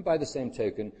before, and by the same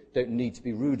token, don't need to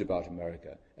be rude about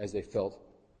America as they felt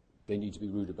they need to be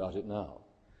rude about it now.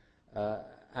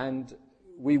 And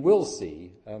we will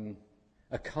see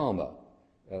a calmer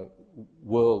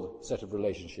world set of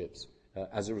relationships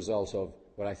as a result of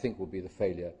what I think will be the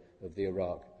failure of the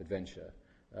Iraq adventure.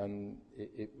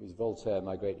 It was Voltaire,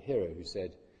 my great hero, who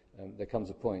said, there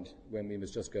comes a point when we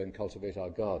must just go and cultivate our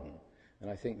garden. And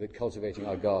I think that cultivating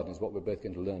our garden is what we're both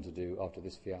going to learn to do after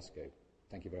this fiasco.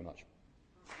 Thank you very much.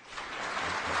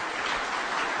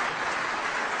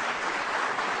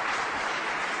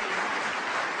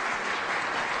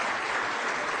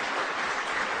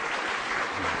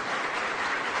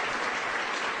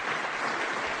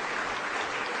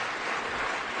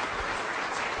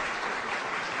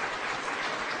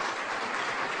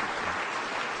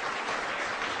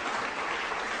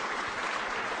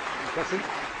 Questions?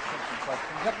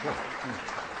 Yep. Sure.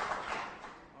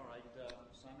 All right,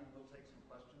 Simon, we'll take some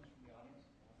questions from the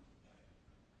audience.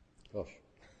 Gosh.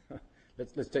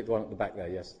 let's take the one at the back there.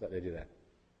 Yes, that lady there.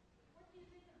 What do you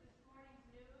think of this morning's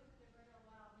news that they're going to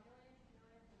allow millions and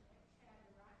millions of expat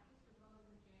Iraqis to vote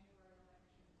in the January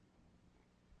election?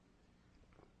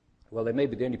 Well, they may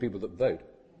be the only people that vote.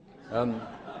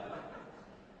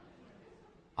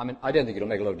 I mean, I don't think it'll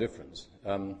make a lot of difference.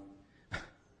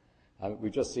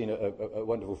 We've just seen a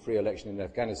wonderful free election in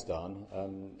Afghanistan,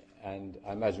 and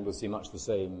I imagine we'll see much the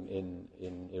same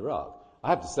in Iraq. I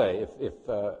have to say,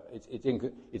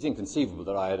 it's inconceivable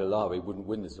that Ayad Alawi wouldn't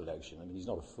win this election. I mean, he's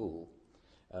not a fool.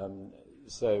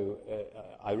 So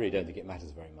I really don't think it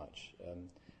matters very much.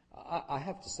 I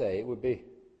have to say, it would be...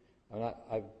 I mean,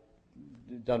 I've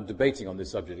done debating on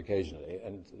this subject occasionally,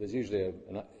 and there's usually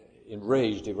an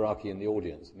enraged Iraqi in the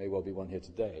audience. There may well be one here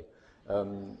today.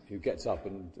 Who gets up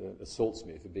and assaults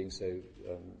me for being so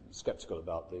sceptical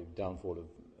about the downfall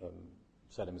of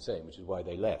Saddam Hussein, which is why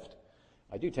they left.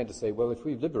 I do tend to say, well, if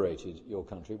we've liberated your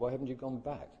country, why haven't you gone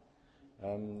back?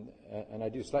 And I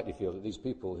do slightly feel that these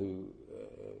people who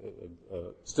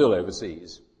are still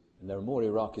overseas, and there are more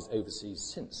Iraqis overseas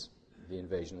since the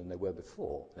invasion than there were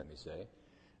before, let me say,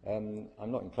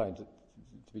 I'm not inclined to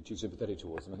be too sympathetic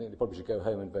towards them. I think they probably should go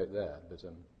home and vote there, but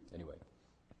anyway.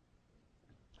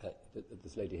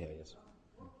 This lady here, yes.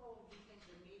 What role do you think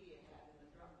the media had in the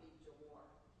drumbeat to war?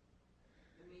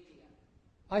 The media.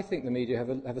 I think the media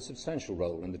have a substantial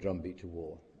role in the drumbeat to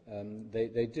war.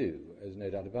 They do, there's no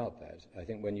doubt about that. I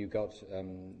think when you got...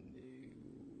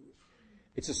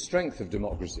 it's a strength of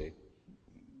democracy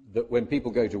that when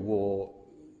people go to war,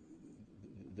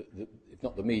 if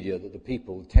not the media, that the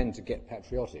people tend to get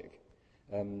patriotic.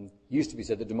 Used to be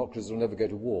said that democracies will never go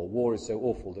to war. War is so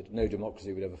awful that no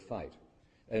democracy would ever fight.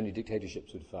 Only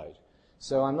dictatorships would fight.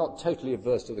 So I'm not totally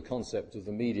averse to the concept of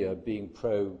the media being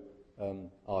pro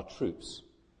our troops.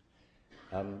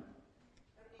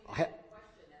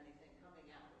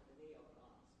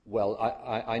 Well,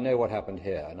 I know what happened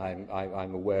here, and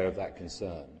I'm aware of that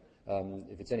concern.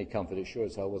 If it's any comfort, it sure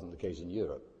as hell wasn't the case in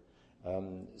Europe.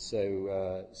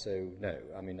 So no,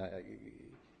 I mean,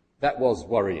 that was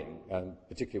worrying,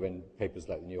 particularly when papers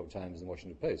like the New York Times and the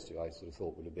Washington Post, who I sort of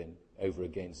thought would have been over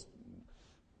against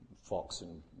Fox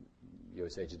and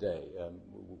USA Today,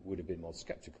 would have been more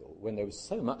sceptical, when there was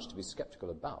so much to be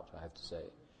sceptical about, I have to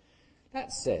say. That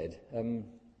said,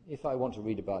 if I want to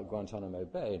read about Guantanamo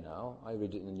Bay now, I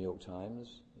read it in the New York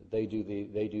Times. They do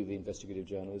the investigative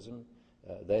journalism.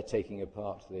 They're taking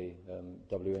apart the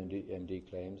WMD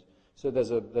claims. So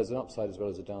there's an upside as well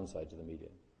as a downside to the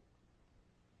media.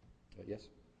 Yes?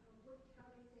 How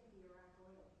do you think the Iraq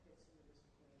oil fits into this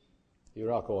equation? The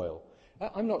Iraq oil.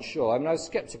 I'm not sure. I mean, I was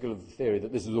sceptical of the theory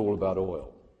that this is all about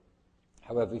oil.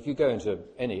 However, if you go into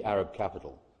any Arab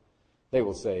capital, they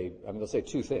will say, they'll say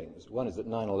two things. One is that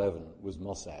 9/11 was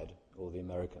Mossad, or the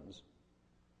Americans.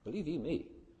 Believe you me.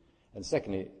 And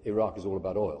secondly, Iraq is all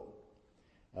about oil.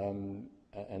 And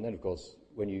then, of course,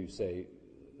 when you say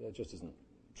that just isn't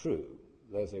true,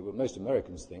 they'll say, well, most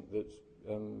Americans think that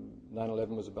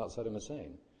 9/11 was about Saddam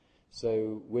Hussein.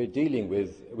 So we're dealing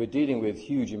with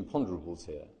huge imponderables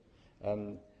here.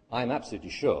 I'm absolutely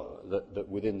sure that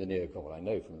within the neocon, well, I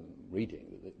know from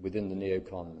reading, that within the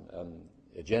neocon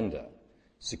agenda,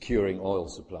 securing oil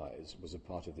supplies was a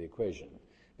part of the equation.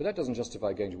 But that doesn't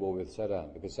justify going to war with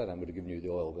Saddam, because Saddam would have given you the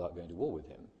oil without going to war with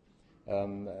him.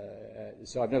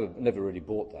 So I've never really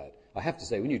bought that. I have to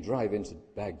say, when you drive into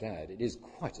Baghdad, it is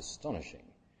quite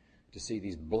astonishing to see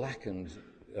these blackened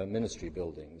ministry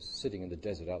buildings sitting in the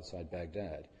desert outside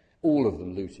Baghdad. All of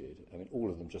them looted. I mean,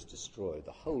 all of them just destroyed.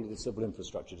 The whole of the civil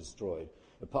infrastructure destroyed,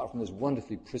 apart from this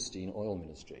wonderfully pristine oil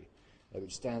ministry,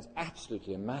 which stands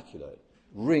absolutely immaculate,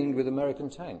 ringed with American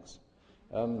tanks.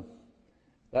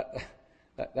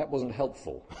 That wasn't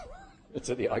helpful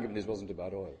to the argument this wasn't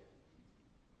about oil.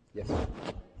 Yes? I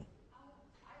applaud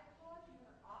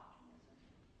your optimism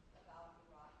about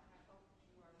Iraq, and I hope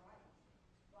you are right.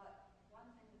 But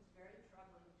one thing that's very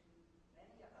troubling to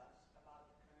many of us about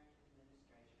the current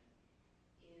administration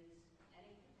is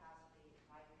any capacity it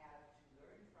might have to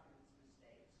learn from its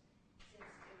mistakes, since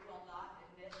it will not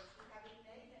admit to having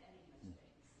made any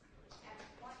mistakes. And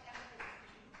what evidence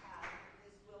do you have that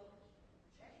this will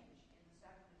change in the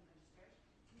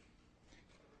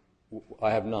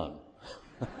I have none.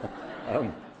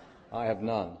 I have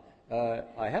none.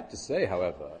 I have to say,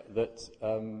 however, that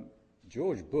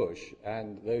George Bush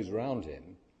and those around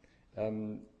him,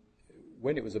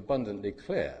 when it was abundantly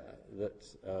clear that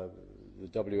the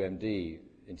WMD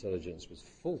intelligence was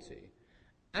faulty,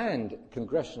 and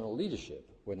congressional leadership,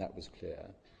 when that was clear,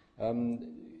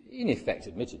 in effect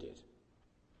admitted it.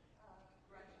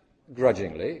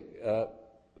 Grudgingly.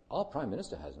 Our Prime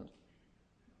Minister hasn't.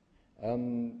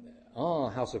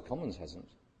 Our House of Commons hasn't.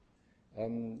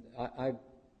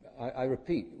 I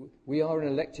repeat, we are an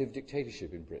elective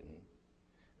dictatorship in Britain.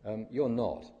 You're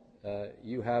not.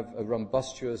 You have a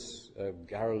rumbustious,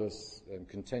 garrulous,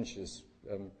 contentious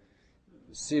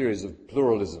series of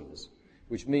pluralisms,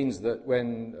 which means that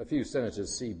when a few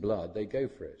senators see blood, they go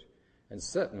for it. And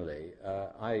certainly,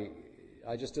 I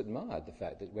just admired the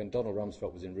fact that when Donald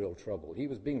Rumsfeld was in real trouble, he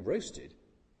was being roasted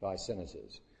by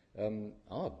senators.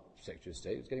 Our Secretary of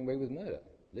State was getting away with murder,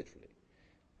 literally.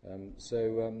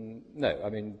 No, I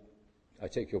mean, I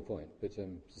take your point, but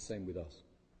it's the same with us.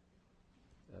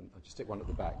 I'll just take one at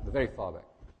the back, the very far back.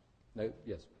 No,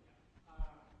 yes.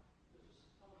 There's a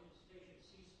television station,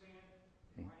 C-SPAN,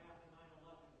 right after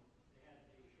 9/11.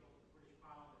 They showed the British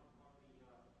Parliament. One of the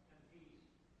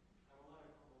MPs got a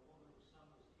letter from a woman whose son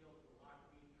was killed in the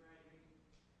Lockheed tragedy,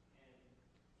 and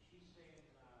she's saying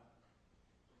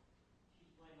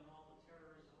she's blaming all the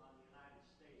terrorism on the United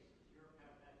States. Does Europe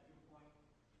have that viewpoint?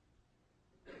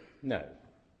 No,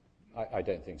 I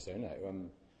don't think so, no.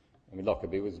 I mean,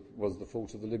 Lockerbie was the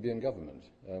fault of the Libyan government,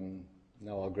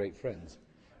 now our great friends.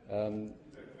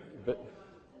 But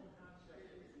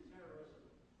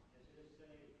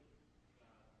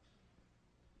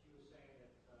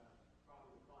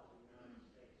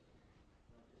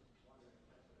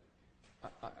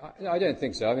I don't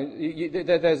think so. I mean,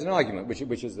 there's an argument which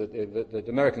is that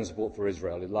American support for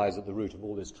Israel lies at the root of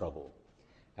all this trouble.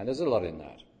 And there's a lot in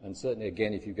that. And certainly,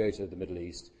 again, if you go to the Middle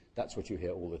East, that's what you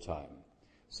hear all the time.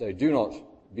 So do not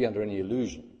be under any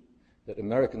illusion that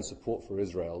American support for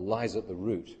Israel lies at the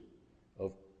root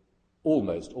of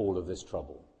almost all of this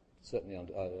trouble. Certainly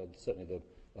the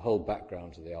whole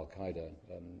background to the Al-Qaeda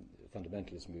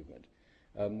fundamentalist movement.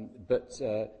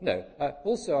 No.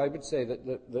 Also, I would say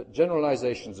that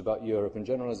generalizations about Europe and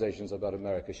generalizations about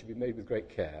America should be made with great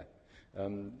care.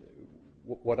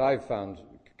 What I've found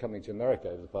coming to America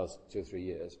over the past 2 or 3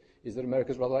 years is that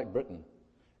America is rather like Britain.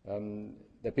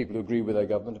 There are people who agree with their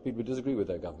government and people who disagree with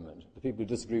their government. The people who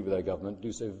disagree with their government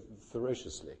do so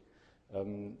ferociously.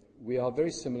 We are very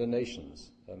similar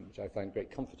nations, which I find great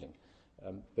comforting.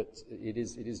 But it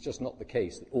is just not the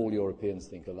case that all Europeans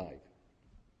think alike.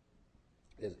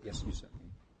 Yes, you sir.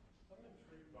 I'm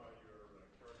intrigued by your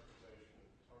characterization of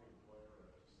Tony Blair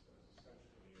as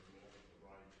essentially a man of the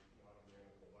right, not a man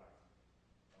of the left.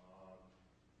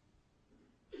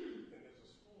 And there's a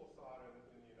school of thought in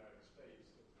the United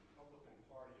States that the Republican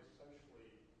Party essentially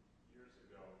years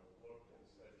ago looked and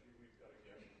said, gee, we've got to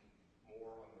get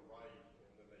more on the right, and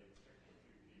then they picked a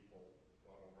few people,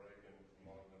 Ronald Reagan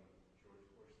among them, George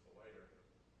Bush the later,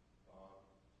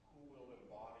 who will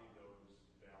embody those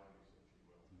values, if you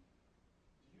will.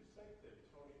 Do you think that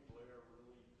Tony Blair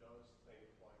really does think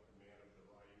like a man of the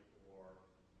right, or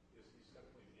is he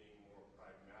simply being more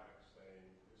pragmatic, saying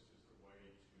this is the way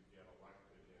to get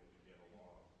elected and to get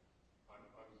along?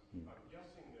 I'm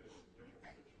guessing that it's a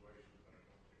different situation, but I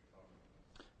don't think comment.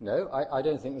 No, I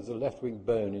don't think there's a left-wing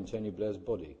bone in Tony Blair's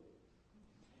body.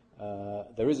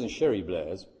 There is in Sherry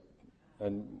Blair's,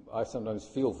 and I sometimes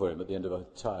feel for him at the end of a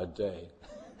tired day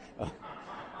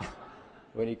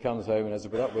when he comes home and has to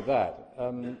put up with that.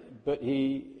 But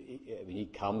he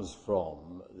comes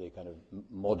from the kind of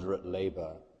moderate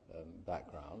Labour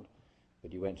background,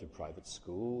 but he went to private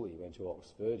school, he went to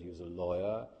Oxford, he was a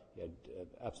lawyer, he had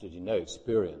absolutely no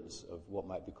experience of what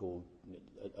might be called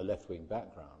a left-wing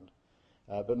background.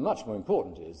 But much more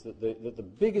important is that the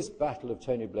biggest battle of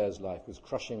Tony Blair's life was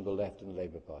crushing the left in the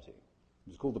Labour Party. It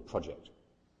was called the Project.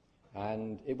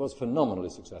 And it was phenomenally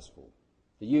successful.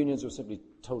 The unions were simply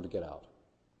told to get out.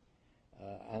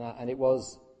 And it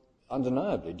was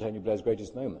undeniably Tony Blair's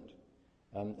greatest moment.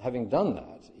 Having done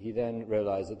that, he then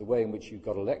realized that the way in which you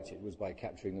got elected was by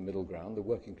capturing the middle ground. The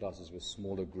working classes were a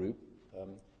smaller group.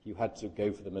 You had to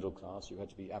go for the middle class. You had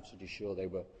to be absolutely sure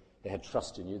they had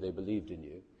trust in you, they believed in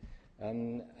you.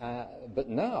 But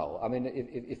now, I mean,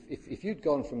 if you'd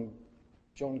gone from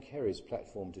John Kerry's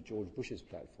platform to George Bush's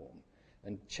platform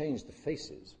and changed the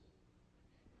faces,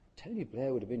 Tony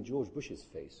Blair would have been George Bush's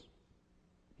face.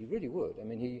 He really would. I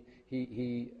mean,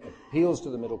 he appeals to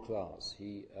the middle class.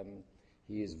 He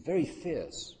is very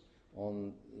fierce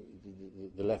on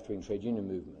the left-wing trade union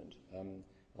movement,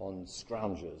 on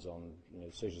scroungers, on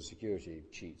social security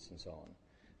cheats and so on.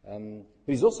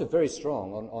 But he's also very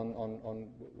strong on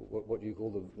what you call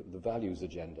the values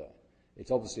agenda.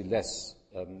 It's obviously less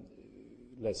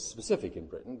specific in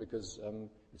Britain because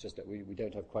it's just that we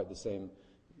don't have quite the same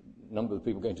number of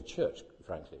people going to church,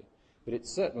 frankly. But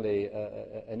it's certainly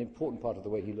an important part of the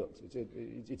way he looks.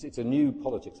 It's a new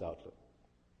politics outlook.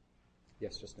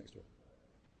 Yes, just next door.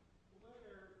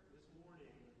 Blair this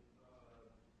morning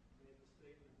made the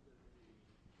statement that the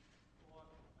thought,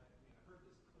 I heard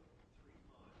this clip 3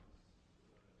 times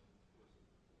in the course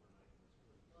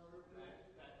of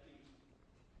overnight, that the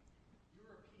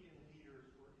European leaders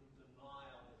were in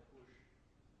denial that Bush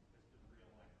has been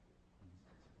reelected.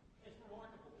 It's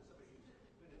remarkable that somebody who's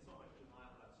been in so much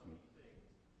denial about so many things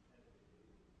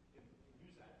can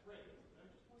use that phrase. I'm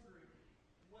just wondering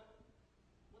what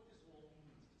this all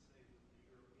means to say that the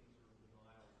Europeans are in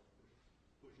denial that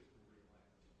Bush has been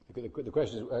reelected. The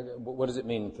question is, what does it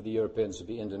mean for the Europeans to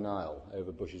be in denial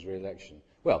over Bush's re-election?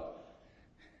 Well,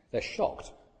 they're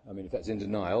shocked. I mean, if that's in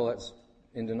denial, that's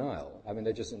in denial. I mean,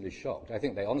 they're just simply shocked. I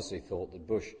think they honestly thought that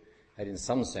Bush had in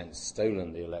some sense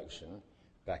stolen the election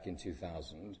back in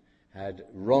 2000, had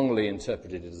wrongly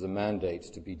interpreted it as a mandate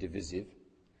to be divisive,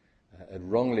 had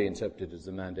wrongly interpreted it as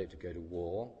a mandate to go to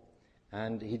war,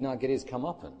 and he'd now get his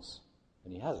comeuppance,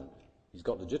 and he hasn't. He's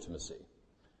got legitimacy.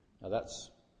 Now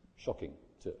that's shocking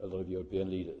to a lot of European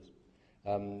leaders.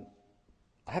 I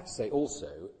have to say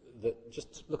also that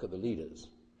just look at the leaders.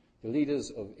 The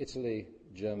leaders of Italy,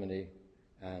 Germany,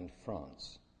 and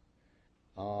France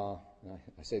are,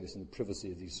 I say this in the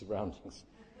privacy of these surroundings,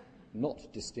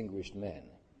 not distinguished men.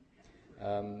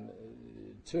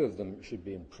 2 of them should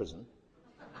be in prison.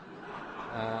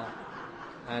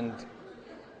 And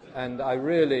I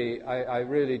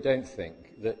really don't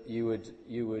think that you would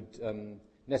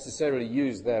necessarily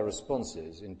use their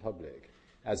responses in public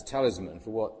as talisman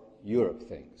for what Europe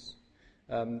thinks.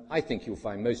 I think you'll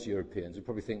find most Europeans will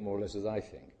probably think more or less as I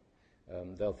think.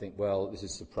 They'll think, well, this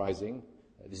is surprising,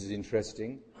 this is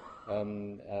interesting,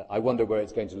 I wonder where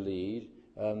it's going to lead.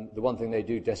 The one thing they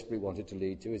do desperately want it to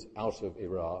lead to is out of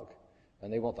Iraq,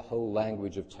 and they want the whole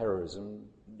language of terrorism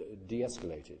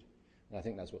de-escalated. And I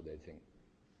think that's what they'd think.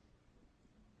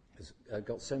 I've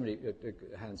got so many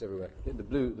hands everywhere. The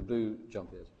blue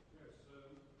jump here.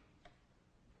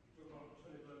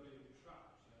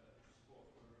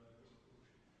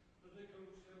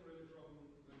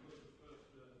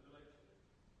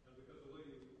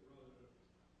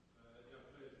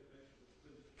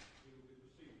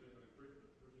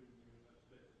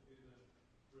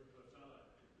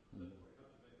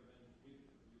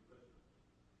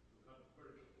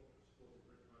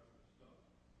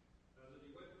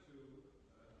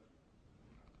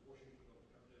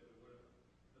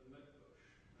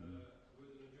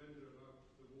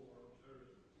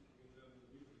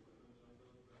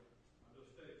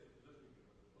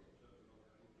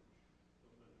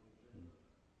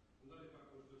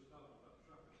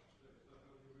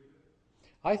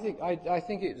 I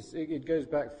think it goes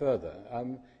back further.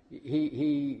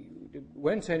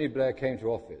 When Tony Blair came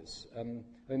to office,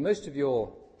 most of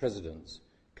your presidents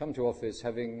come to office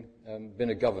having been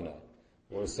a governor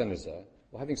or a senator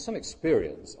or having some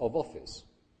experience of office.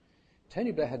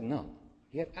 Tony Blair had none.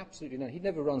 He had absolutely none. He'd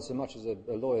never run so much as a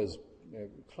lawyer's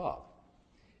clerk.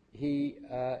 He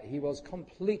was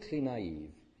completely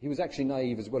naive. He was actually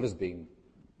naive as well as being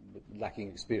lacking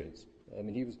experience. I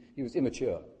mean, he was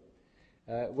immature.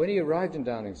 When he arrived in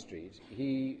Downing Street,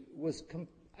 he was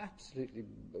absolutely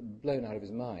blown out of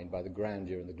his mind by the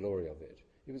grandeur and the glory of it.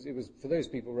 It was for those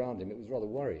people around him, it was rather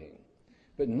worrying.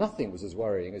 But nothing was as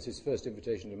worrying as his first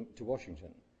invitation to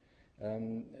Washington.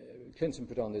 Clinton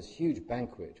put on this huge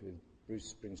banquet with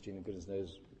Bruce Springsteen and goodness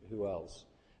knows who else.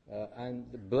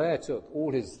 And Blair took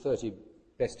all his 30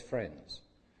 best friends.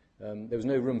 There was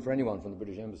no room for anyone from the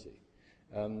British Embassy.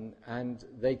 And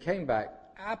they came back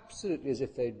absolutely as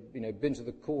if they'd been to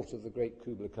the court of the great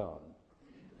Kubla Khan.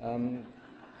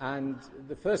 And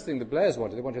the first thing the Blairs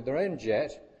wanted, they wanted their own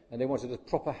jet, and they wanted a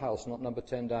proper house, not number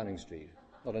 10 Downing Street,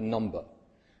 not a number.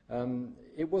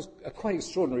 It was a quite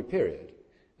extraordinary period,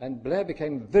 and Blair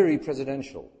became very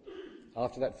presidential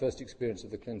after that first experience of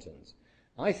the Clintons.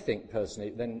 I think, personally,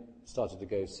 it then started to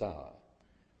go sour.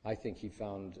 I think he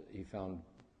found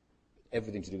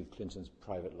everything to do with Clinton's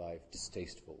private life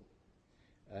distasteful.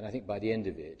 And I think by the end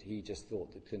of it, he just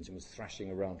thought that Clinton was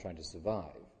thrashing around trying to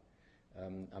survive.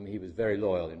 He was very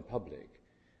loyal in public.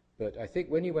 But I think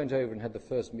when he went over and had the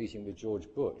first meeting with George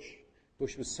Bush,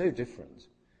 Bush was so different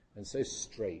and so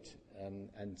straight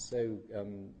and so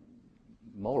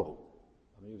moral.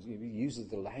 He uses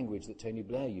the language that Tony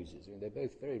Blair uses. They're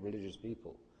both very religious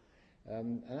people.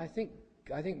 And I think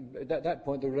at that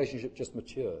point the relationship just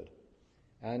matured.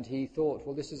 And he thought,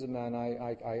 well, this is a man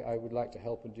I would like to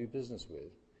help and do business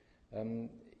with.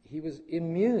 He was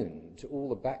immune to all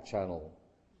the back-channel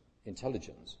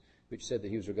intelligence, which said that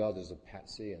he was regarded as a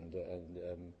patsy and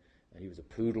he was a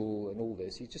poodle and all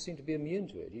this. He just seemed to be immune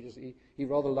to it. He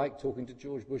rather liked talking to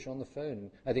George Bush on the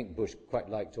phone. I think Bush quite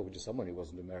liked talking to someone who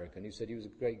wasn't American. He said he was a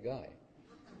great guy.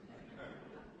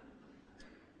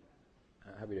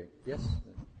 How are we doing? Yes? Do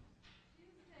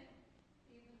you think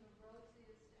even the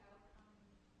rosiest outcome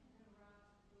in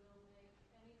Iraq will make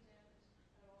any dent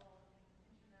at all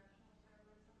in international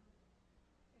terrorism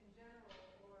in general,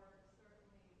 or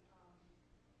certainly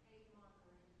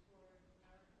hate-mongering toward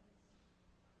Americans?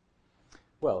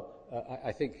 Well,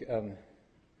 I think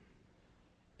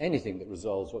anything that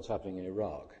resolves what's happening in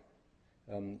Iraq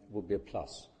will be a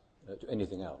plus to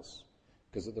anything else,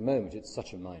 because at the moment it's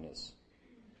such a minus.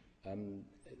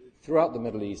 Throughout the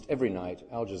Middle East, every night,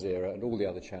 Al Jazeera and all the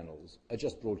other channels are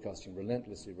just broadcasting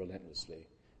relentlessly,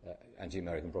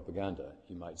 anti-American propaganda,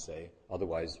 you might say,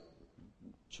 otherwise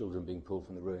children being pulled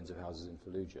from the ruins of houses in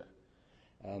Fallujah.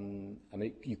 I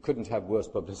mean, you couldn't have worse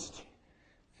publicity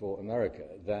for America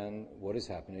than what is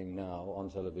happening now on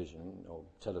television or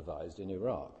televised in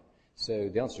Iraq. So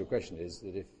the answer to your question is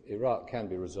that if Iraq can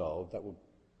be resolved, that will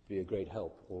be a great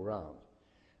help all round.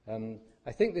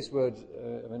 I think this word,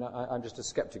 I'm just a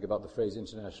skeptic about the phrase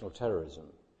international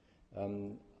terrorism.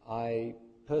 I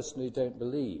personally don't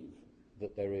believe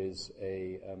that there is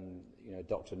a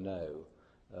Dr. No,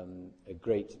 a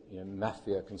great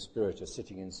mafia conspirator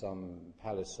sitting in some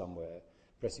palace somewhere,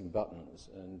 pressing buttons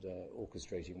and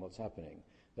orchestrating what's happening.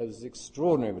 There was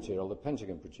extraordinary material the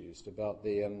Pentagon produced about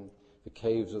the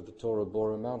caves of the Tora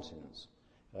Bora Mountains,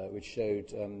 which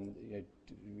showed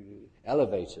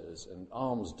elevators and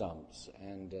arms dumps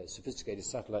and sophisticated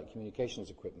satellite communications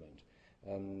equipment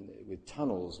with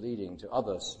tunnels leading to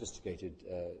other sophisticated...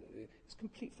 it's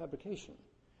complete fabrication.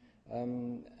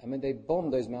 They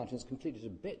bombed those mountains completely to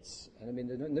bits, and they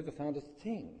never found a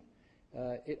thing.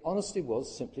 It honestly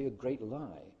was simply a great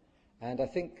lie. And I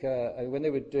think when they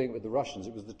were doing it with the Russians,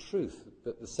 it was the truth,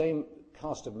 but the same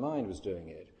cast of mind was doing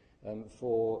it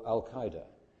for Al-Qaeda.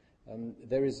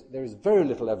 There is very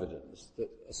little evidence that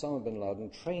Osama bin Laden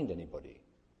trained anybody.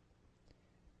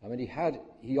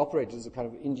 He operated as a kind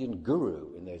of Indian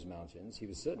guru in those mountains. He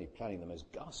was certainly planning the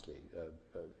most ghastly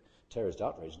terrorist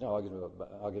outrage. No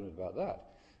argument about that.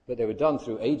 But they were done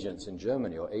through agents in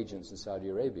Germany or agents in Saudi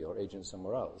Arabia or agents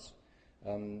somewhere else.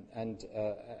 And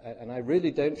I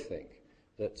really don't think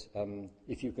that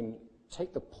if you can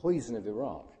take the poison of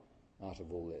Iraq out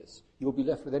of all this, you'll be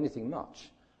left with anything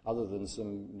much other than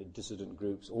some dissident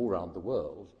groups all around the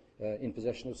world in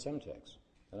possession of Semtex.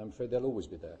 And I'm afraid they'll always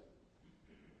be there.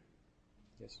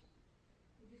 Yes?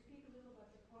 Could you speak a little about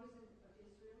the poison of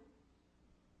Israel,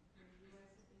 and the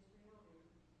U.S. and Israel?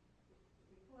 If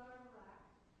we pull out of Iraq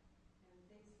and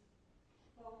things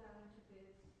fall down into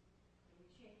bits, and we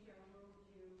change our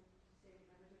worldview, say we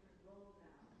have a different role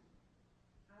now,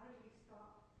 how do we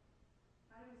stop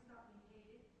being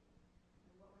hated?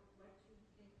 And what do you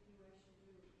think the U.S. should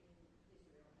do in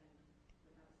Israel and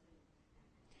the Palestinians?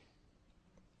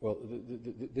 Well,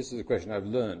 this is a question I've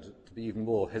learned to be even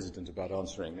more hesitant about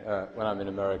answering when I'm in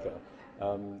America.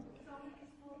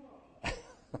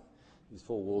 These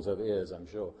 4 walls over ears, I'm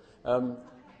sure.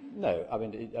 No,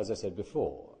 as I said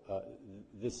before,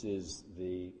 this is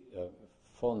the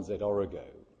fons et origo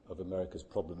of America's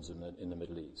problems in the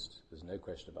Middle East. There's no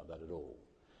question about that at all.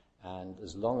 And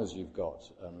as long as you've got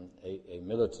a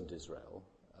militant Israel,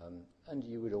 and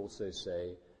you would also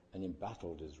say an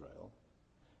embattled Israel,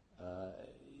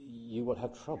 you will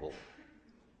have trouble.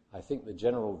 I think the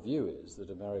general view is that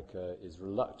America is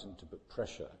reluctant to put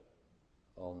pressure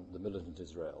on the militant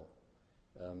Israel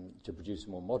to produce a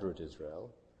more moderate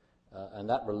Israel, and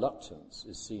that reluctance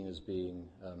is seen as being,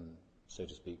 so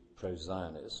to speak,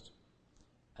 pro-Zionist,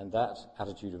 and that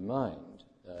attitude of mind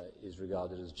is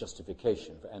regarded as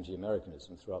justification for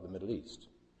anti-Americanism throughout the Middle East.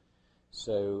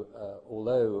 So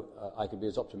although I could be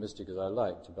as optimistic as I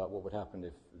liked about what would happen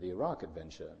if the Iraq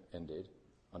adventure ended,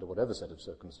 under whatever set of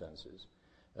circumstances,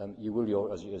 you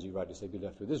will, as you rightly say, be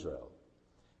left with Israel.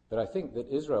 But I think that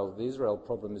the Israel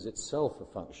problem is itself a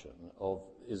function of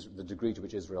the degree to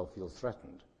which Israel feels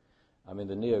threatened.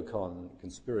 The neocon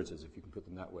conspirators, if you can put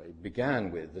them that way,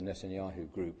 began with the Netanyahu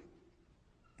group,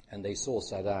 and they saw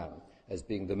Saddam as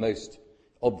being the most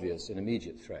obvious and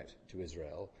immediate threat to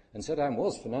Israel. And Saddam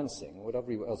was financing,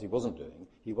 whatever else he wasn't doing,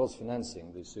 he was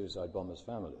financing the suicide bombers'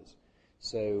 families.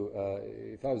 So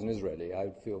if I was an Israeli, I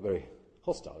would feel very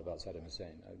hostile about Saddam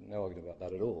Hussein. I have no argument about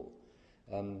that at all.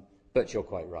 But you're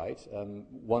quite right.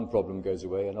 One problem goes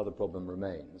away, another problem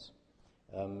remains.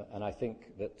 And I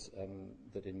think that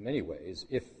in many ways,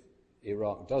 if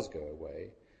Iraq does go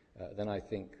away, then I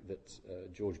think that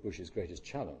George Bush's greatest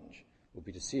challenge will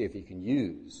be to see if he can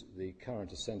use the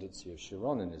current ascendancy of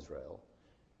Sharon in Israel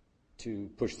to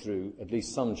push through at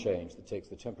least some change that takes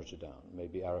the temperature down.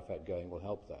 Maybe Arafat going will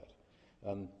help that.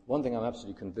 One thing I'm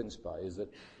absolutely convinced by is that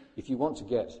if you want to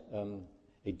get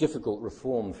a difficult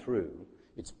reform through,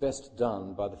 it's best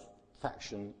done by the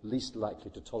faction least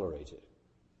likely to tolerate it.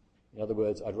 In other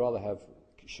words, I'd rather have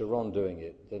Sharon doing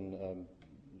it than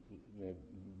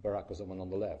Barack or someone on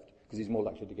the left, because he's more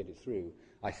likely to get it through.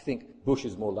 I think Bush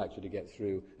is more likely to get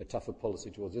through a tougher policy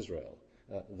towards Israel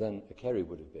than a Kerry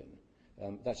would have been.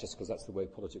 That's just because that's the way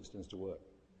politics tends to work.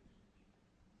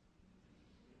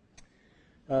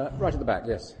 Right at the back,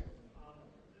 yes.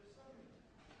 There's some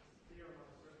fear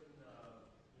among certain, the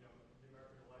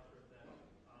American electorate that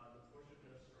the Bush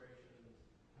administration's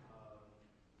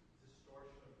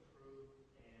distortion of truth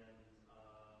and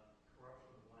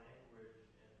corruption of language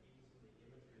and even some of the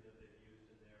imagery that they've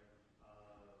used in their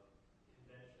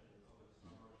convention over the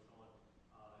summer and so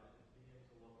on is beginning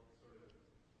to look sort of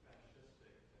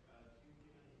fascistic. Do you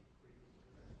give any credence to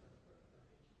that?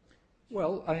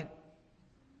 Well, I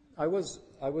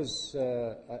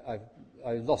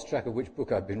lost track of which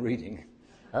book I've been reading,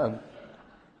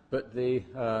 but the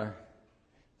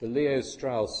Leo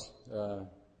Strauss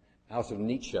out of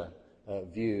Nietzsche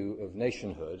view of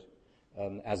nationhood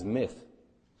as myth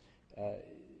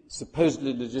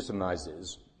supposedly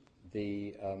legitimizes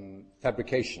the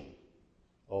fabrication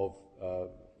of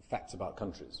facts about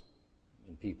countries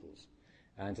and peoples,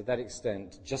 and to that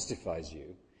extent justifies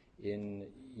you in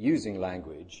using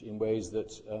language in ways that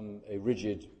a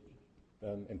rigid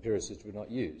empiricist would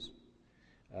not use.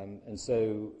 And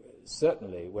so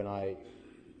certainly when I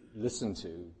listen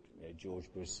to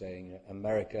George Bush saying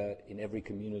America in every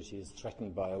community is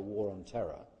threatened by a war on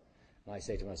terror, and I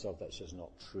say to myself, that's just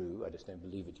not true, I just don't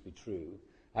believe it to be true,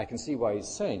 I can see why he's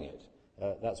saying it.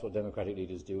 That's what democratic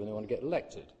leaders do when they want to get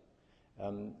elected.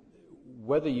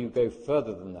 Whether you go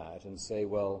further than that and say,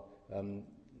 well,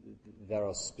 there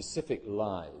are specific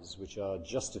lies which are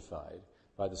justified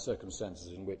by the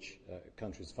circumstances in which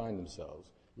countries find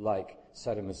themselves, like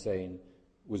Saddam Hussein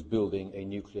was building a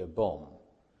nuclear bomb,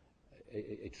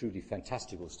 a truly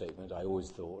fantastical statement, I always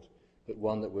thought, but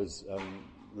one that was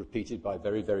repeated by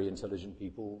very, very intelligent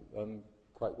people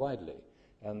quite widely.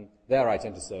 There I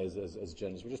tend to say, as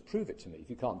journalists, well, just prove it to me. If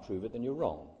you can't prove it, then you're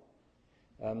wrong.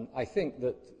 I think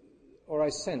that, or I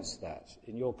sense that,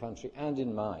 in your country and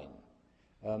in mine,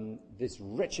 this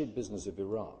wretched business of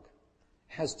Iraq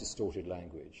has distorted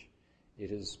language. It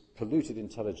has polluted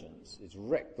intelligence. It's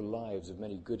wrecked the lives of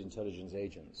many good intelligence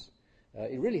agents.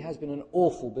 It really has been an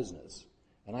awful business,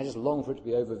 and I just long for it to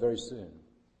be over very soon.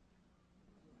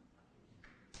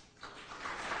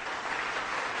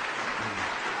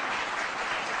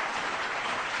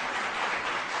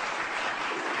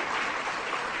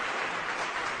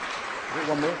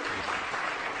 One more?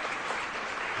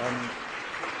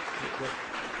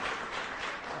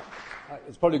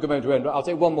 It's probably a good moment to end, but I'll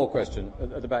take one more question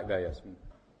at the back there, yes. I think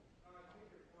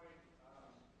your point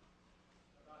about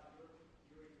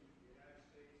viewing the United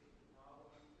States as the problem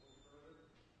a little further.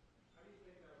 How do you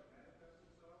think that would manifest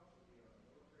itself? Would it be a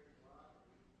military bloc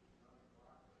or economic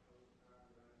bloc that goes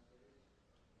around the United States?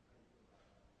 How do you feel about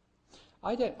that?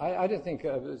 I don't think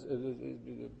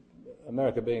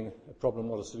America being a problem,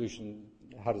 not a solution,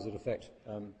 how does it affect,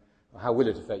 how will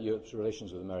it affect Europe's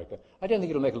relations with America? I don't think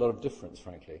it'll make a lot of difference,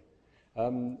 frankly. I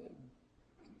mean,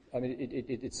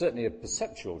 it's certainly a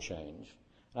perceptual change.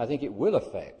 And I think it will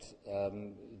affect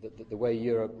the way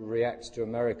Europe reacts to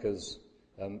America's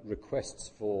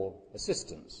requests for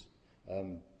assistance,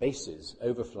 bases,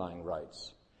 overflying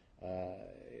rights,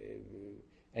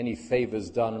 any favors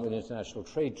done with international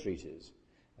trade treaties.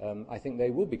 I think they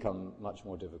will become much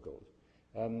more difficult.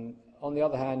 On the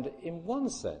other hand, in one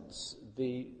sense,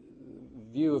 the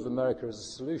view of America as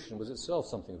a solution was itself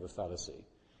something of a fallacy.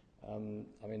 I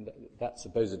mean, that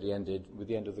supposedly ended with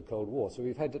the end of the Cold War. So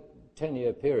we've had a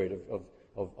 10-year period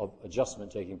of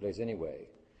adjustment taking place anyway.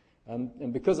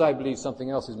 And because I believe something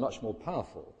else is much more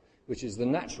powerful, which is the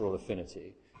natural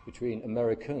affinity between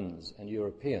Americans and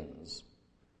Europeans,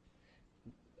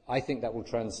 I think that will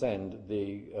transcend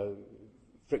the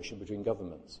friction between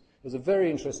governments. There's a very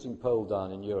interesting poll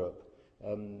done in Europe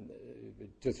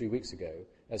 2 or 3 weeks ago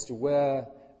as to where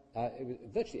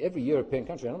virtually every European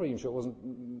country, I'm not even sure it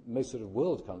wasn't most sort of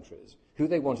world countries, who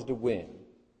they wanted to win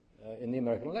in the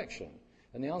American election.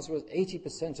 And the answer was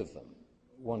 80% of them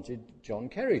wanted John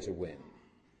Kerry to win.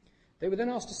 They were then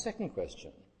asked a second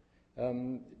question.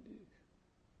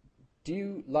 do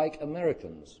you like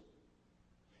Americans?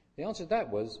 The answer to that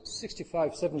was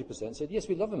 65-70% said, yes,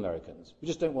 we love Americans. We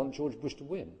just don't want George Bush to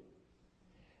win.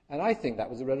 And I think that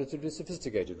was a relatively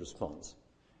sophisticated response.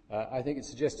 I think it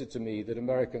suggested to me that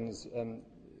Americans,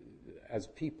 as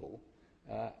people,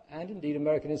 and indeed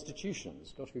American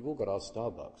institutions, gosh, we've all got our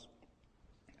Starbucks,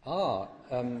 are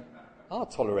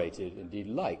tolerated, indeed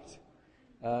liked,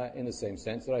 in the same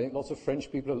sense that I think lots of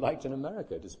French people are liked in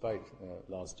America, despite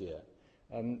last year.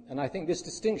 And I think this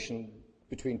distinction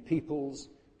between peoples,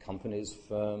 companies,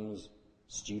 firms,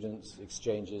 students,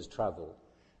 exchanges, travel,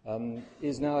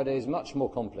 is nowadays much more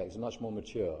complex, much more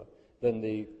mature than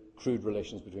the crude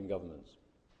relations between governments.